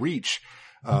same reach,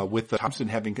 with Thompson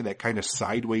having that kind of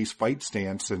sideways fight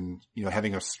stance and,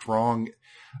 having a strong,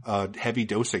 heavy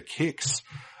dose of kicks,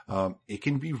 it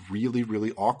can be really,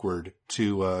 really awkward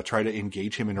to, try to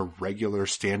engage him in a regular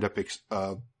stand-up,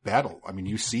 battle. I mean,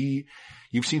 you've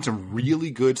seen some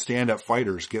really good stand-up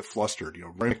fighters get flustered,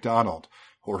 Rory McDonald,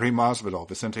 Jorge Masvidal,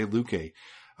 Vicente Luque.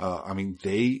 I mean,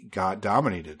 they got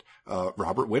dominated,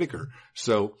 Robert Whittaker.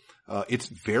 So, it's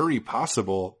very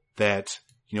possible that,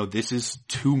 this is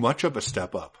too much of a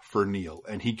step up for Neal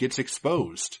and he gets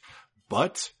exposed.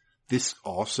 But this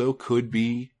also could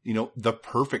be, the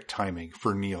perfect timing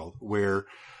for Neal where,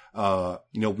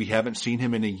 we haven't seen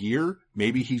him in a year.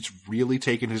 Maybe he's really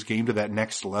taken his game to that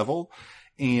next level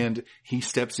and he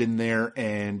steps in there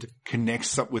and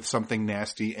connects up with something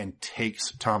nasty and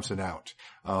takes Thompson out.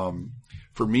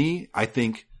 For me, I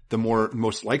think the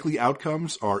most likely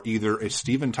outcomes are either a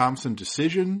Stephen Thompson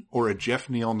decision or a Jeff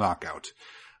Neal knockout.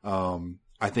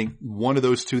 I think one of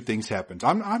those two things happens.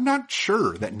 I'm not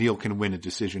sure that Neal can win a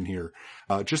decision here.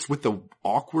 Just with the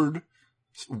awkward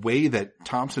way that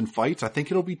Thompson fights, I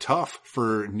think it'll be tough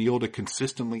for Neal to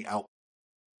consistently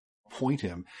outpoint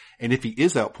him. And if he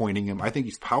is outpointing him, I think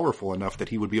he's powerful enough that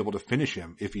he would be able to finish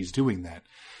him if he's doing that.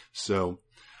 So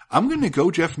I'm going to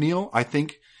go Geoff Neal. I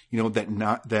think,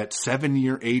 that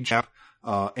 7-year age gap,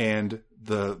 and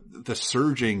the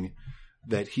surging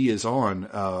that he is on,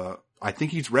 I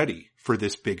think he's ready for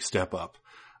this big step up.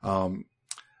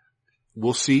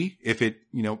 We'll see if it,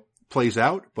 plays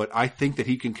out, but I think that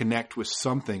he can connect with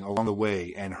something along the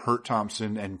way and hurt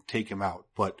Thompson and take him out.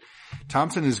 But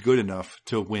Thompson is good enough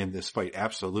to win this fight.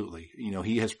 Absolutely.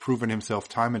 He has proven himself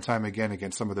time and time again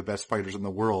against some of the best fighters in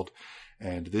the world,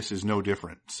 and this is no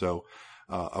different. So,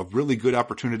 a really good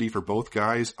opportunity for both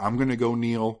guys. I'm going to go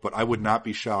Neal, but I would not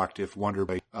be shocked if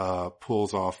Wonderboy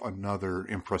pulls off another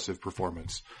impressive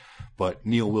performance. But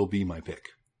Neal will be my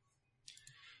pick.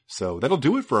 So that'll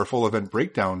do it for our full event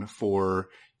breakdown for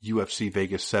UFC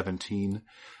Vegas 17.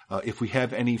 If we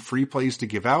have any free plays to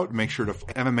give out, make sure to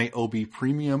MMA OB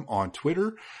Premium on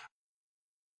Twitter.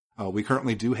 We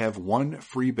currently do have one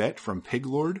free bet from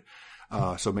Piglord.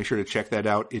 So make sure to check that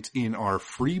out. It's in our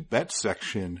free bet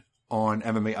section on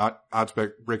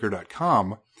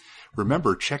MMAOddsbreaker.com.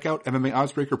 Remember, check out MMA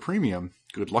Oddsbreaker Premium.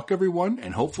 Good luck, everyone,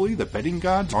 and hopefully the betting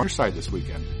gods are on your side this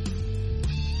weekend.